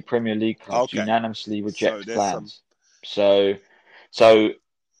 Premier League clubs unanimously reject plans. So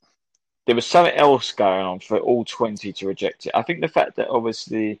there was something else going on for all 20 to reject it. I think the fact that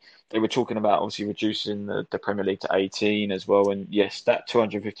obviously they were talking about obviously reducing the Premier League to 18 as well, and yes, that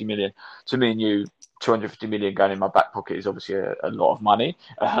 250 million to me and you. 250 million going in my back pocket is obviously a lot of money,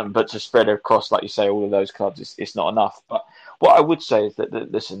 but to spread across, like you say, all of those clubs, it's not enough. But what I would say is that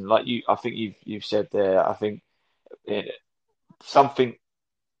listen, like I think you've said there, I think something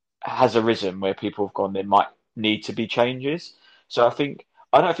has arisen where people have gone, there might need to be changes. So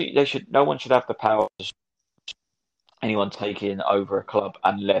I don't think no one should have the power to anyone taking over a club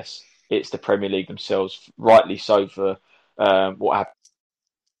unless it's the Premier League themselves, rightly so, for what happened,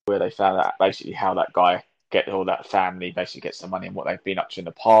 where they found out basically how that guy that family basically gets the money and what they've been up to in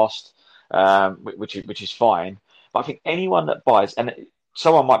the past. which is fine. But I think anyone that buys, and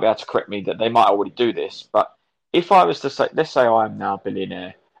someone might be able to correct me that they might already do this, but if I was to say, let's say I am now a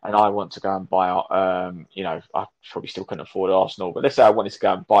billionaire and I want to go and buy, I probably still couldn't afford Arsenal, but let's say I wanted to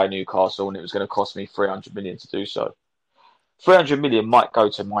go and buy Newcastle and it was going to cost me 300 million to do so. 300 million might go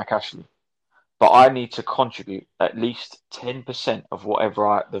to Mike Ashley, but I need to contribute at least 10% of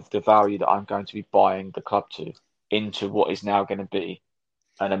whatever the value that I'm going to be buying the club to into what is now going to be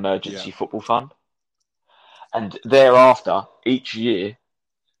an emergency football fund. And thereafter, each year,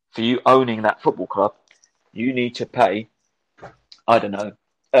 for you owning that football club, you need to pay, I don't know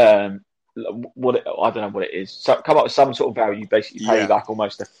what it is. So come up with some sort of value. You basically pay like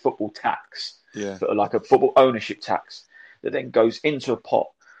almost a football tax, like a football ownership tax that then goes into a pot.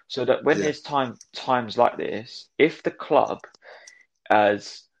 So that when there's times like this, if the club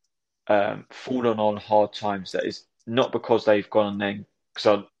has fallen on hard times, that is not because they've gone and then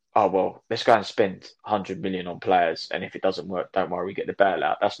let's go and spend 100 million on players, and if it doesn't work, don't worry, we get the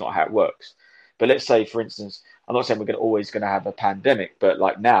bailout. That's not how it works. But let's say, for instance, I'm not saying we're always going to have a pandemic, but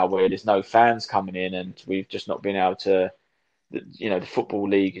like now where there's no fans coming in and we've just not been able to, the football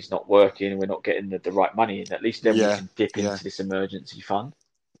league is not working and we're not getting the right money in, at least then we can dip into this emergency fund.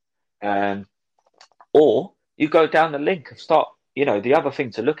 Or you go down the link and start, the other thing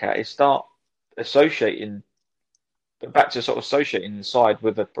to look at is start associating the side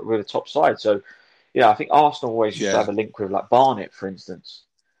with the top side. So, I think Arsenal always used to have a link with like Barnet, for instance.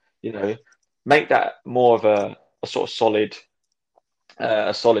 Make that more of a sort of solid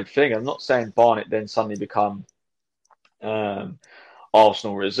thing. I'm not saying Barnet then suddenly become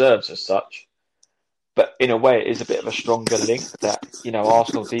Arsenal reserves as such, but in a way it is a bit of a stronger link that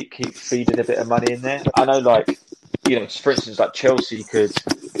Arsenal keep feeding a bit of money in there. I know, like for instance, like Chelsea could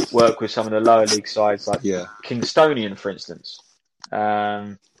work with some of the lower league sides, like Kingstonian, for instance,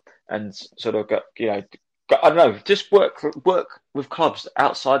 and sort of I don't know, just work with clubs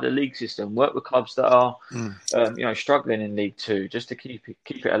outside the league system. Work with clubs that are, struggling in League Two, just to keep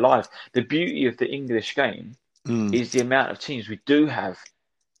it alive. The beauty of the English game is the amount of teams we do have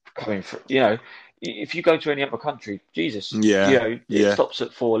coming from. If you go to any other country, Jesus, it stops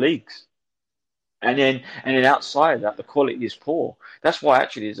at 4 leagues, and then outside that, the quality is poor. That's why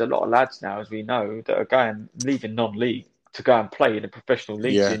actually there's a lot of lads now, as we know, that are leaving non-league to go and play in the professional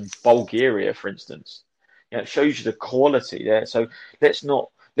leagues in Bulgaria, for instance. It shows you the quality there. So let's not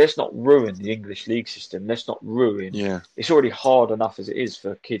ruin the English league system. Let's not ruin. It's already hard enough as it is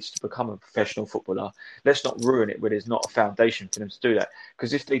for kids to become a professional footballer. Let's not ruin it where there's not a foundation for them to do that.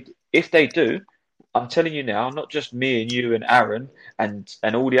 Because if they do, I'm telling you now, not just me and you and Aaron and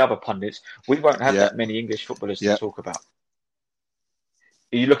all the other pundits, we won't have that many English footballers to talk about.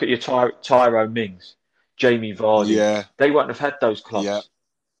 You look at your Tyrone Mings, Jamie Vardy. They won't have had those clubs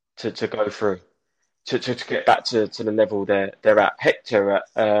to go through. To get back to the level they're at. Hector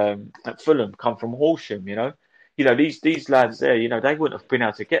at Fulham come from Horsham, these lads there, they wouldn't have been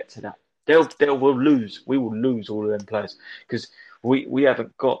able to get to that. We will lose all of them players because we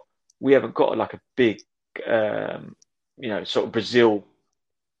haven't got like a big sort of Brazil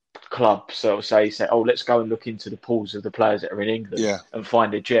club. So say, let's go and look into the pools of the players that are in England and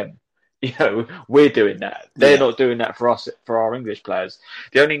find a gem. We're doing that. They're not doing that for us, for our English players.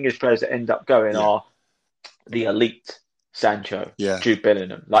 The only English players that end up going are the elite. Sancho, Jude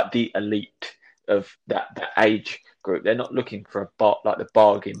Bellingham, like the elite of that age group. They're not looking for the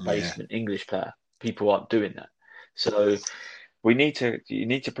bargain basement English player. People aren't doing that. So you need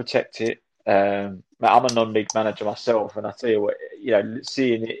to protect it. I'm a non-league manager myself, and I tell you what,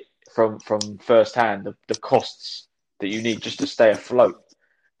 seeing it from first hand, the costs that you need just to stay afloat.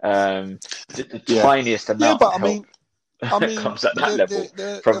 The tiniest amount of help comes at that level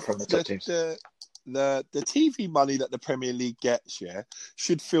from the top teams. The TV money that the Premier League gets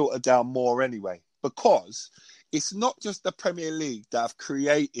should filter down more anyway, because it's not just the Premier League that have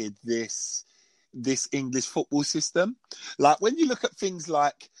created this English football system. Like when you look at things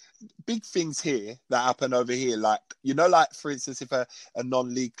like big things here that happen over here, like for instance, if a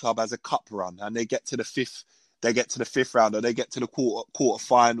non-league club has a cup run and they get to the fifth round, or they get to the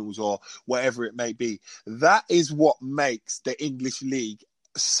quarterfinals, or whatever it may be. That is what makes the English league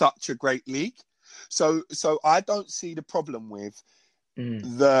such a great league. So I don't see the problem with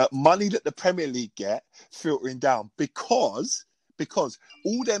the money that the Premier League get filtering down, because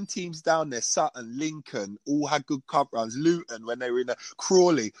all them teams down there, Sutton, Lincoln, all had good cup runs. Luton, when they were in the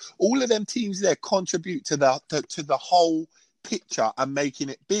Crawley, all of them teams there contribute to the whole picture and making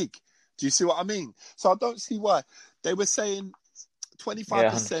it big. Do you see what I mean? So I don't see why. They were saying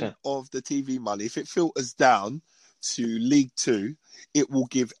 25% of the TV money, if it filters down to League Two, it will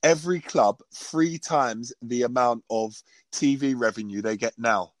give every club 3 times the amount of TV revenue they get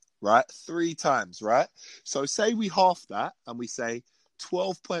now, right? 3 times, right? So say we half that and we say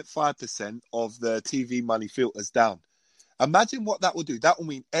 12.5% of the TV money filters down. Imagine what that will do. That will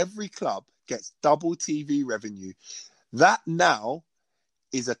mean every club gets double TV revenue. That now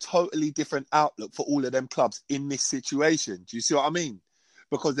is a totally different outlook for all of them clubs in this situation. Do you see what I mean?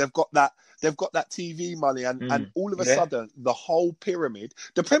 Because they've got that TV money, and all of a sudden the whole pyramid,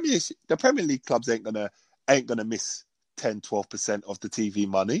 the Premier League clubs ain't gonna miss 10-12% of the TV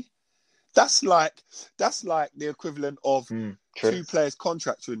money. That's like the equivalent of 2 players'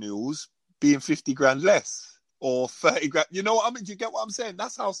 contract renewals being 50 grand less or 30 grand. You know what I mean? Do you get what I'm saying?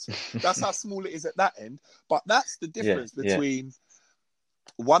 That's how small it is at that end. But that's the difference between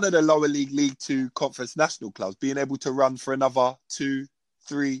one of the lower League 2 Conference National clubs being able to run for another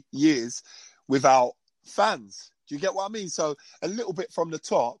 2-3 years without fans. Do you get what I mean? So a little bit from the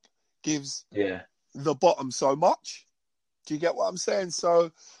top gives the bottom so much. Do you get what I'm saying?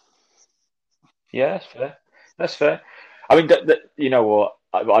 So yeah, that's fair. I mean, you know what?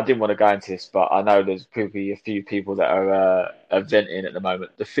 I didn't want to go into this, but I know there's probably a few people that are venting at the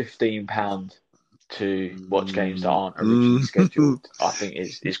moment. The £15 to watch games that aren't originally scheduled, I think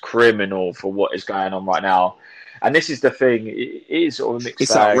is criminal for what is going on right now. And this is the thing; it is sort of a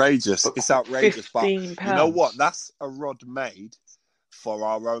mixed bag. Outrageous. It's outrageous. But £15. You know what? That's a rod made for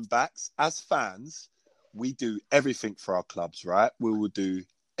our own backs. As fans, we do everything for our clubs, right? We will do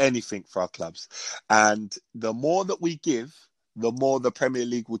anything for our clubs, and the more that we give, the more the Premier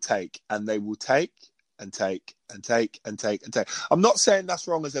League will take, and they will take and take and take and take and take. I'm not saying that's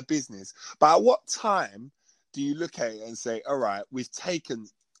wrong as a business, but at what time do you look at it and say, all right, we've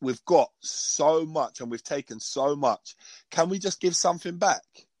got so much and we've taken so much. Can we just give something back?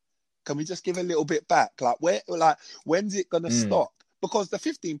 Can we just give a little bit back? When's it going to stop? Because the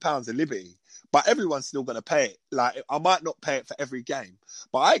 £15 a liberty, but everyone's still going to pay it. Like, I might not pay it for every game,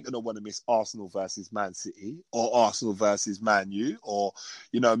 but I ain't going to want to miss Arsenal versus Man City or Arsenal versus Man U or,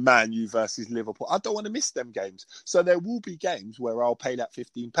 Man U versus Liverpool. I don't want to miss them games. So there will be games where I'll pay that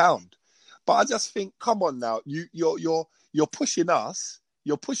 £15. But I just think, come on now, you're pushing us.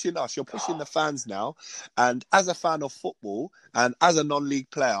 You're pushing the fans now. And as a fan of football and as a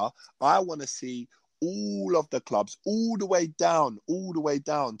non-league player, I want to see all of the clubs all the way down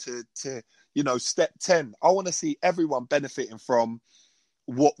to step 10. I want to see everyone benefiting from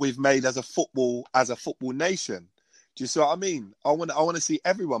what we've made as a football nation. Do you see what I mean? I want to see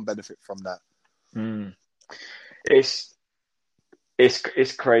everyone benefit from that. It's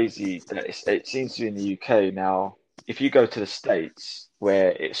crazy that it seems to be in the UK now. If you go to the States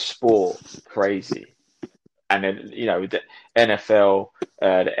where it's sport crazy, and then the NFL,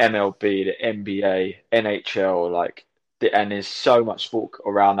 the MLB, the NBA, NHL, and there's so much sport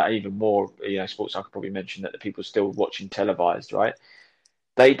around that. Even more, sports I could probably mention that the people are still watching televised, right?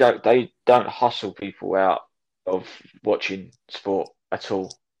 They don't hustle people out of watching sport at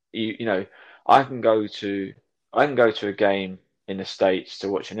all. I can go to a game in the States to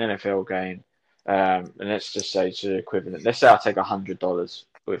watch an NFL game, and let's just say to the equivalent. Let's say I take $100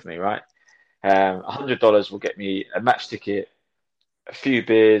 with me, right? $100 will get me a match ticket, a few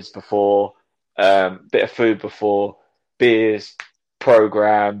beers before, bit of food before, beers,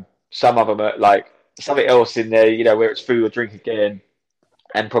 program, some of them are something else in there, where it's food or drink again,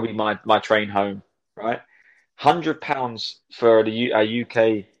 and probably my train home, right? £100 for a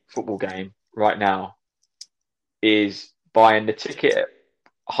UK football game right now is buying the ticket,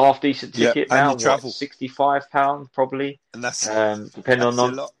 half decent ticket now, £65 probably, and that's depending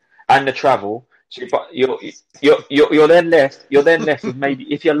on and the travel. So you're then left with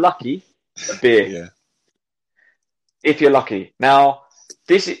maybe, if you're lucky, a beer. Yeah. If you're lucky. Now,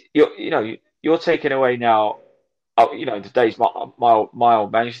 this is you're taking away now. The days my old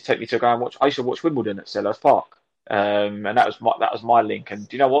man used to take me to go and watch. I used to watch Wimbledon at Selhurst Park, and that was my link. And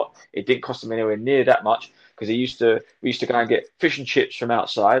do you know what? It didn't cost him anywhere near that much because we used to go and get fish and chips from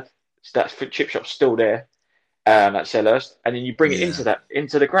outside. So that chip shop's still there, at Selhurst, and then you bring it into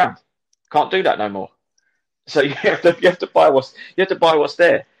the ground. Can't do that no more. So you have to buy what's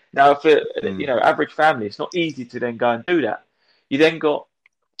there. Now, for average family, it's not easy to then go and do that. You then got.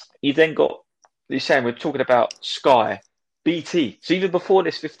 You're saying we're talking about Sky, BT. So even before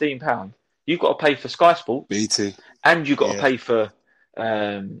this £15, you've got to pay for Sky Sports, BT, and you've got to pay for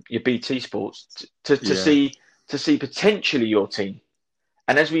your BT Sports to see potentially your team.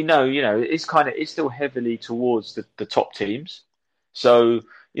 And as we know, it's still heavily towards the top teams. So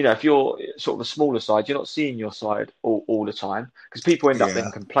if you're sort of a smaller side, you're not seeing your side all the time because people end up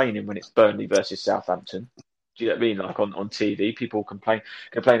then complaining when it's Burnley versus Southampton. Do you know what I mean? Like on TV, people complain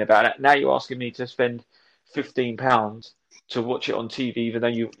about it. Now you're asking me to spend £15 to watch it on TV, even though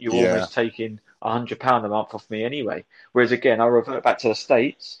you're Yeah, almost taking £100 a month off me anyway. Whereas again, I revert back to the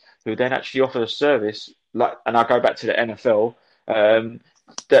States, who then actually offer a service like, and I go back to the NFL,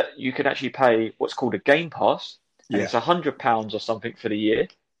 that you can actually pay what's called a Game Pass, and yeah, it's £100 or something for the year,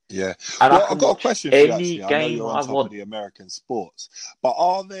 yeah. and I Well, I've can got a watch question for you. any Actually, I know game you're on I top of want. the American sports, but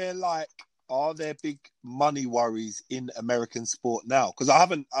are there big money worries in American sport now? Because I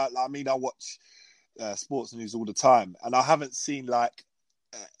haven't. I mean, I watch sports news all the time, and I haven't seen like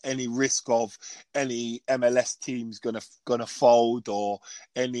any risk of any MLS teams gonna fold or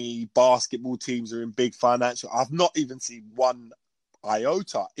any basketball teams are in big financial. I've not even seen one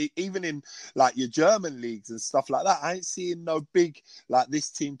iota. Even in like your German leagues and stuff like that, I ain't seeing no big like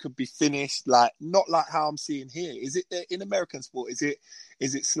this team could be finished. Like not like how I'm seeing here. Is it in American sport? Is it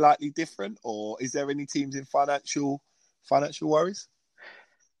slightly different, or is there any teams in financial worries?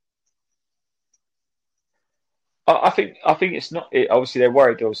 I think it's not. Obviously, they're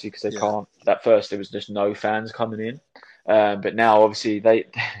worried, obviously, because they Yeah, can't. At first, there was just no fans coming in, but now, obviously,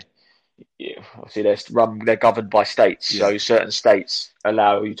 yeah, obviously they're governed by states. yeah, So certain states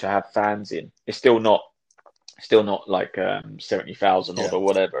allow you to have fans in. It's still not like 70,000 yeah, or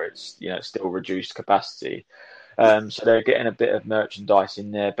whatever. It's still reduced capacity. So they're getting a bit of merchandise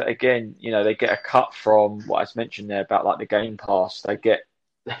in there, but again, they get a cut from what I mentioned there about like the Game Pass. They get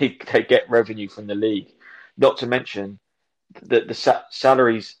revenue from the league. Not to mention that the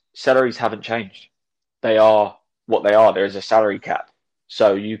salaries haven't changed. They are what they are. There is a salary cap,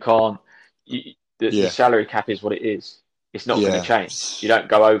 so you can't. The yeah, salary cap is what it is. It's not going to yeah, change. You don't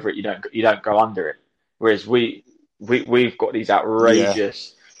go over it. You don't go under it. Whereas we've got these yeah,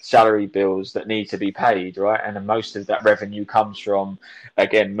 outrageous salary bills that need to be paid, right? And then most of that revenue comes from,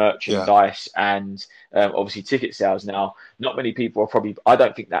 again, yeah, merchandise and obviously ticket sales. Now, not many people are probably. I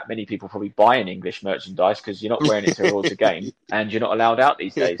don't think that many people are probably buying English merchandise because you're not wearing it to towards a game, and you're not allowed out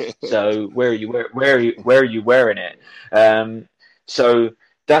these days. So where are you wearing it? So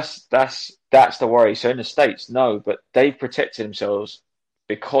that's the worry. So in the States, no, but they've protected themselves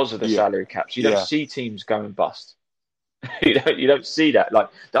because of the yeah, salary caps. You don't yeah, see teams going bust. You don't see that. Like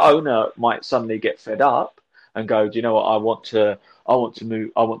the owner might suddenly get fed up and go, "Do you know what? I want to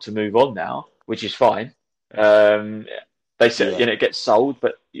move on now," which is fine. Um, they say, yeah, it gets sold,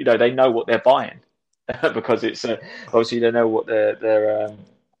 but they know what they're buying because it's obviously they know what they're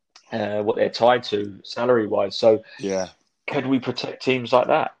tied to salary wise. So yeah, can we protect teams like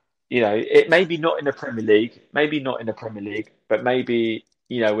that? It maybe not in the Premier League, maybe not in the Premier League, but maybe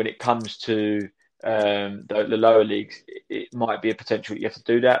when it comes to the lower leagues, it might be a potential you have to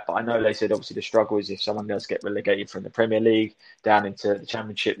do that. But I know they said obviously the struggle is if someone does get relegated from the Premier League down into the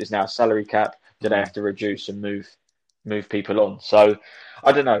Championship, there's now a salary cap that they have to reduce and move people on. So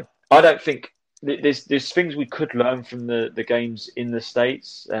I don't know. I don't think there's things we could learn from the games in the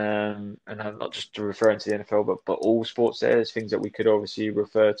States, and I'm not just referring to the NFL, but all sports. There's things that we could obviously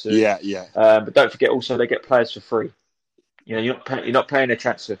refer to, yeah, yeah, but don't forget also they get players for free. You're not paying a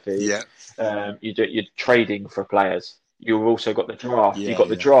transfer fee. yeah, You're trading for players. You've also got the draft. You've yeah, got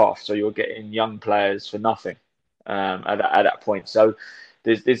the yeah. draft, so you're getting young players for nothing at that point. So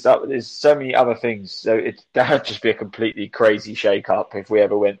there's so many other things. So that would just be a completely crazy shake up if we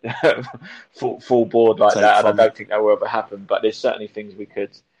ever went full board like Take that. And I from it. don't think that will ever happen. But there's certainly things we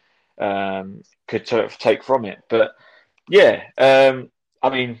could sort of take from it. But yeah, I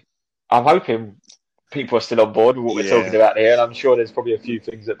mean, I'm hoping people are still on board with what we're talking Yeah, about here, and I'm sure there's probably a few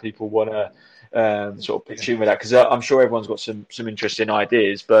things that people want to sort of pitch in with that because I'm sure everyone's got some interesting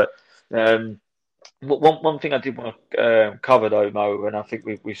ideas. But um, one thing I did want to cover though, Mo, and I think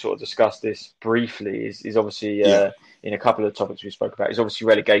we sort of discussed this briefly, is obviously yeah, in a couple of topics we spoke about is obviously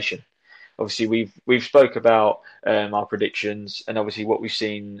relegation. Obviously, we've spoke about our predictions and obviously what we've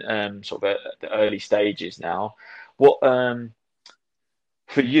seen sort of at the early stages now. What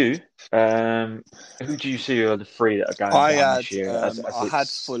for you? Who do you see are the three that are going I down had this year as I had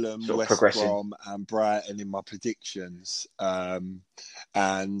it's Fulham, sort of West progressing? Brom, and Brighton in my predictions, and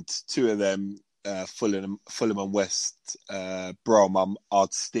two of them, Fulham and West Brom,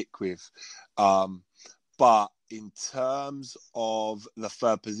 I'd stick with. But in terms of the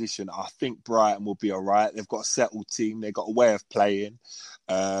third position, I think Brighton will be all right. They've got a settled team. They've got a way of playing.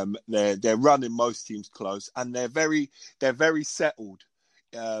 They're running most teams close, and they're very settled.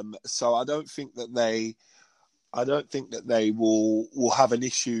 So I don't think that they will have an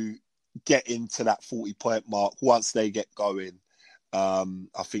issue getting to that 40-point mark once they get going. I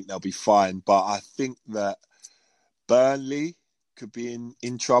think they'll be fine. But I think that Burnley could be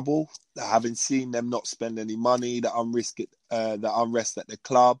in trouble. Having seen them not spend any money, the unrest at the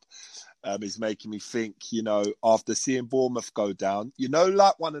club is making me think, after seeing Bournemouth go down,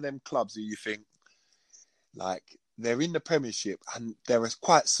 like one of them clubs who you think, like, they're in the Premiership and they're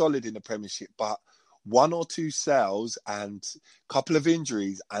quite solid in the Premiership, but one or two sales and a couple of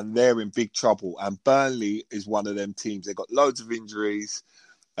injuries and they're in big trouble. And Burnley is one of them teams. They got loads of injuries.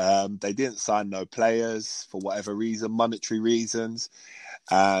 They didn't sign no players for whatever reason, monetary reasons,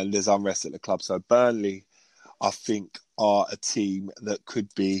 and there's unrest at the club. So Burnley, I think, are a team that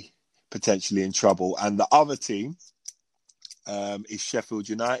could be potentially in trouble. And the other team is Sheffield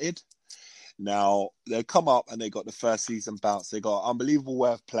United. Now, they come up and they got the first season bounce. They got unbelievable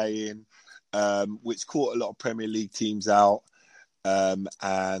way of playing, which caught a lot of Premier League teams out,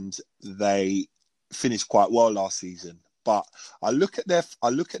 and they finished quite well last season. But I look at their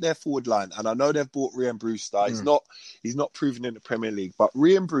forward line, and I know they've bought Rhian Brewster. He's not proven in the Premier League, but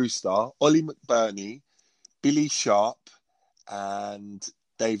Rhian Brewster, Ollie McBurney, Billy Sharp, and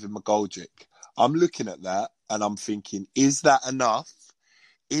David McGoldrick. I'm looking at that and I'm thinking, is that enough?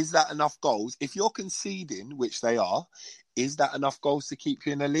 Is that enough goals? If you're conceding, which they are, is that enough goals to keep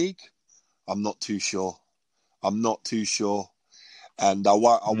you in the league? I'm not too sure. And I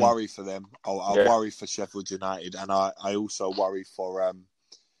worry for them. I worry for Sheffield United, and I also worry for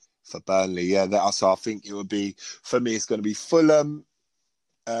Burnley. Yeah, so I think it would be, for me, it's going to be Fulham,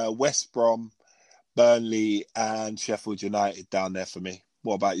 West Brom, Burnley, and Sheffield United down there for me.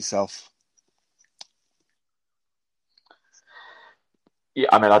 What about yourself? Yeah,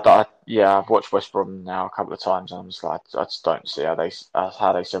 I mean, I've watched West Brom now a couple of times, and I'm just like, I just don't see how they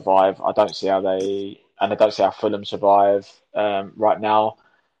survive. I don't see how Fulham survive right now.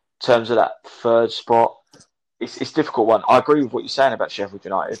 In terms of that third spot, it's a difficult one. I agree with what you're saying about Sheffield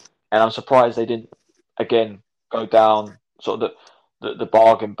United, and I'm surprised they didn't again go down sort of the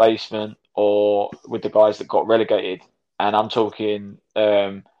bargain basement or with the guys that got relegated. And I'm talking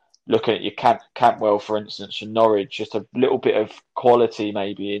looking at your Campbell, for instance, and Norwich, just a little bit of quality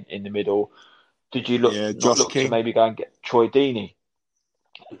maybe in the middle. Did you look to maybe go and get Troy Deeney?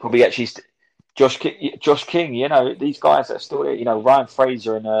 Probably actually Josh King. These guys that are still there. Ryan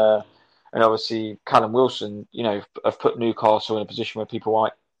Fraser and obviously Callum Wilson. Have put Newcastle in a position where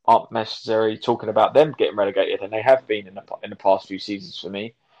people aren't necessarily talking about them getting relegated, and they have been in the past few seasons for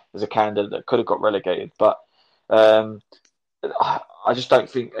me as a candidate that could have got relegated, but. I just don't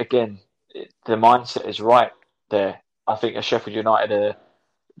think, again, the mindset is right there. I think a Sheffield United are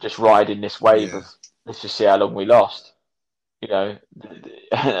just riding this wave of, let's just see how long we last. And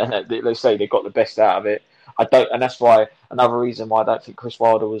let's say they got the best out of it. And that's why, another reason why I don't think Chris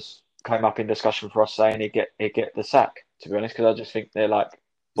Wilder came up in discussion for us saying he'd get the sack, to be honest, because I just think they're like,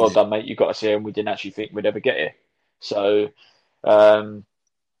 well done, mate, you got us here, and we didn't actually think we'd ever get here. So,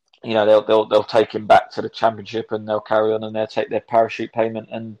 they'll take him back to the Championship, and they'll carry on, and they'll take their parachute payment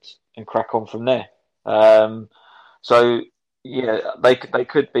and crack on from there. So yeah, they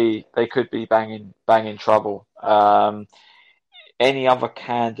could be banging trouble. Any other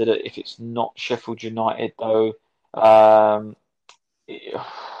candidate, if it's not Sheffield United, though, I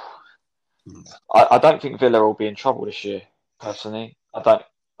don't think Villa will be in trouble this year. Personally, I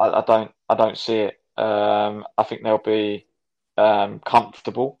don't see it. I think they'll be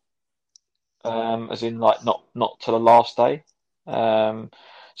comfortable. As in, like, not to the last day. So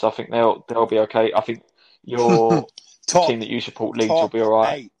I think they'll be okay. I think your team that you support, Leeds, will be all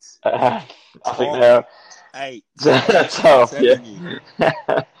right. I think they're 8. Tough, yeah.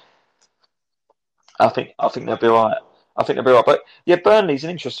 I think they'll be all right. But yeah, Burnley's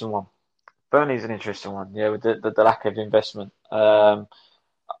an interesting one. Yeah, with the lack of investment. If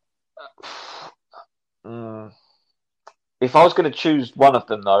I was going to choose one of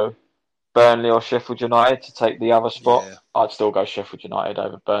them, though, Burnley or Sheffield United to take the other spot, I'd still go Sheffield United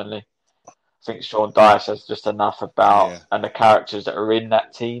over Burnley. I think Sean Dyche has just enough about, and the characters that are in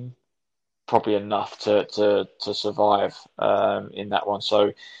that team, probably enough to survive in that one.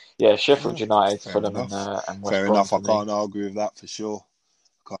 So, yeah, Sheffield United for them and West Brom. Fair enough. I can't argue with that for sure.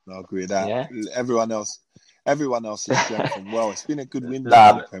 Yeah. Everyone else has strengthened well. It's been a good window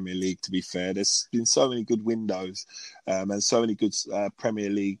in the Premier League, to be fair. There's been so many good windows and so many good Premier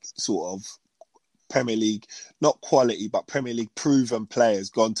League, not quality, but Premier League proven players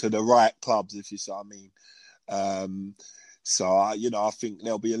gone to the right clubs, if you see what I mean. So I think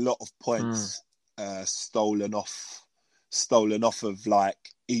there'll be a lot of points stolen off of like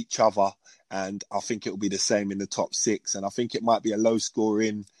each other, and I think it'll be the same in the top 6. And I think it might be a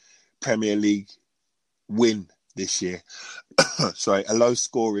low-scoring Premier League win this year. Sorry, a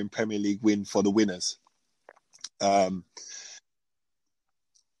low-scoring Premier League win for the winners.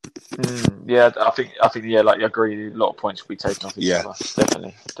 Yeah, I think, yeah, like, I agree. A lot of points will be taken off each other.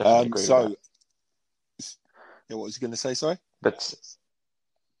 Definitely agree with that. Yeah, what was you going to say? Sorry, but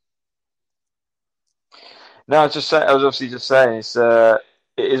no, I was obviously just saying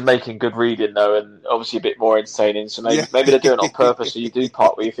it is making good reading though, and obviously a bit more entertaining. So maybe they're doing it on purpose, so you do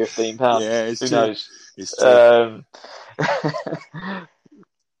part with your £15. Yeah, it's Who true. knows? It's true.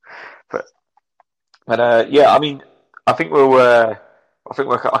 But yeah, I mean, I think I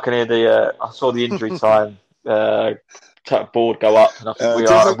can hear I saw the injury time board go up, and I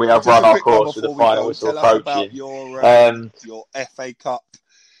think we have run our course with the final whistle approaching. Tell us about your FA Cup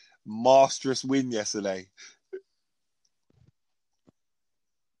monstrous win yesterday.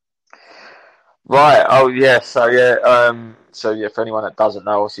 Right. Oh, yeah. So for anyone that doesn't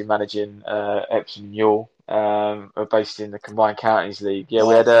know, obviously managing Epsom Newell, are based in the Combined Counties League. Yeah,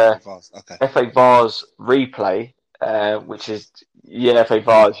 we had a FA Vars replay, which is FA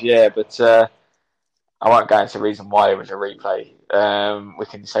Vars. Yeah, but I won't go into the reason why it was a replay. We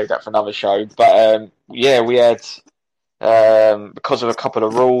can save that for another show. But we had because of a couple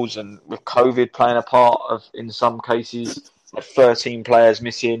of rules and with COVID playing a part in some cases, 13 players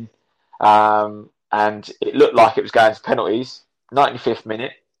missing. And it looked like it was going to penalties. 95th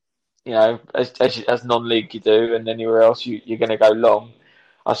minute, as non-league you do, and anywhere else you're going to go long.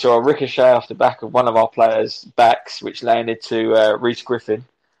 I saw a ricochet off the back of one of our players' backs, which landed to Reece Griffin,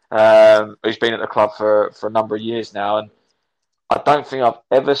 who's been at the club for a number of years now, and I don't think I've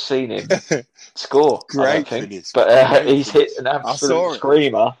ever seen him score. Great finish, but he's hit an absolute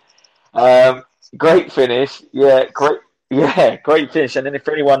screamer. Great finish, great. Yeah, great finish. And then if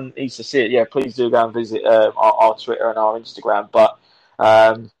anyone needs to see it, please do go and visit our Twitter and our Instagram. But,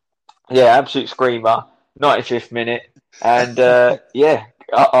 absolute screamer, 95th minute. And,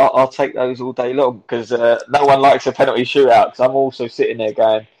 I'll take those all day long because no one likes a penalty shootout because I'm also sitting there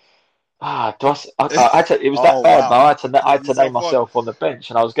going, it was that bad. Wow. I had to name myself on the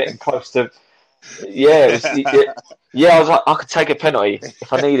bench and I was getting close to... I was like, I could take a penalty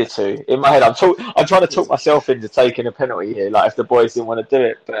if I needed to. In my head, I'm trying to talk myself into taking a penalty here, like if the boys didn't want to do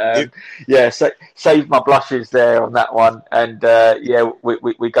it. But saved my blushes there on that one. And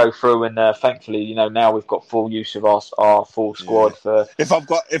we go through, and thankfully, now we've got full use of our full squad for if I've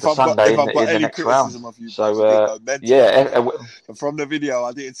got any criticism of you. So from the video,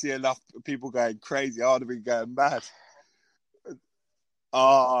 I didn't see enough people going crazy. I would have been going mad.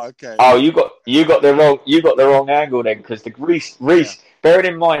 Oh, okay. Oh, you got the wrong angle then, because the Reece. Bearing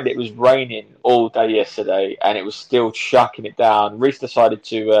in mind it was raining all day yesterday and it was still chucking it down. Reece decided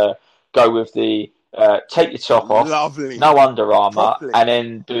to go with the take your top off, lovely, no Under Armour, and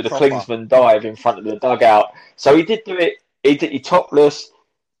then do the Klinsmann dive in front of the dugout. So he did do it. He did your topless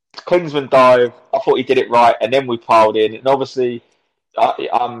Klinsmann dive. I thought he did it right, and then we piled in. And obviously,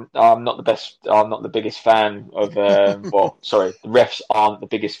 I'm not the best. I'm not the biggest fan of. The refs aren't the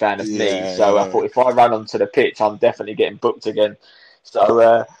biggest fan of me. So I thought if I run onto the pitch, I'm definitely getting booked again.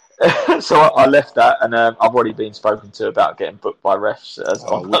 So I left that, and I've already been spoken to about getting booked by refs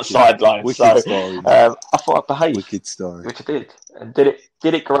on that sideline. So story, I thought I behaved, wicked story, which I did, and did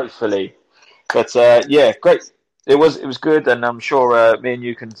it gracefully. But great. It was good, and I'm sure me and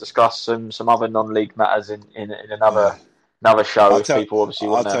you can discuss some other non-league matters in another show if people obviously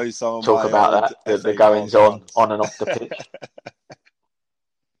want to talk about that, the goings on and off the pitch.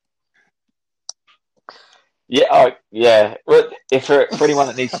 Well, if for anyone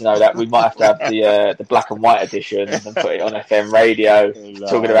that needs to know that, we might have to have the black and white edition and put it on FM radio,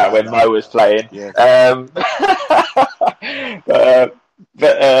 talking about when Mo was playing. Yeah.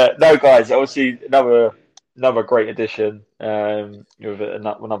 But no, guys, obviously another great edition with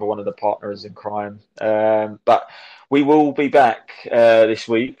another one of the partners in crime. But we will be back this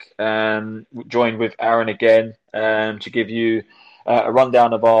week, joined with Aaron again, to give you a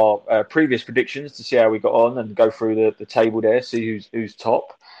rundown of our previous predictions to see how we got on and go through the table there, see who's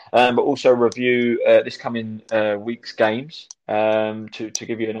top, but also review this coming week's games to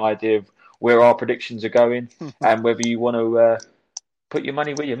give you an idea of where our predictions are going and whether you want to put your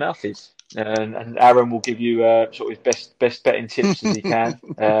money where your mouth is. And Aaron will give you sort of his best betting tips as he can.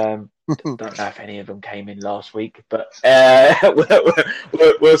 Don't know if any of them came in last week, but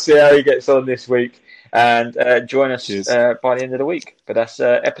we'll see how he gets on this week. And join us by the end of the week. But that's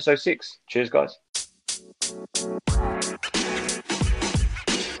episode 6. Cheers, guys.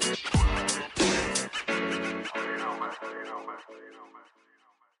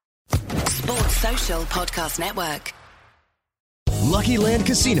 Sports Social Podcast Network. Lucky Land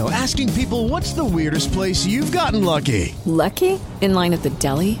Casino, asking people, what's the weirdest place you've gotten lucky? Lucky? In line at the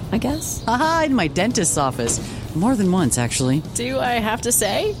deli, I guess? Aha, in my dentist's office. More than once, actually. Do I have to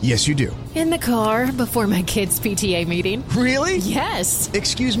say? Yes, you do. In the car before my kids' PTA meeting. Really? Yes.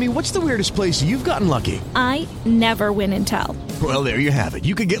 Excuse me, what's the weirdest place you've gotten lucky? I never win and tell. Well, there you have it.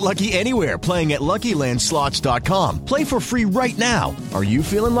 You can get lucky anywhere, playing at LuckyLandSlots.com. Play for free right now. Are you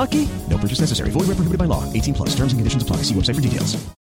feeling lucky? No purchase necessary. Void where prohibited by law. 18 plus. Terms and conditions apply. See website for details.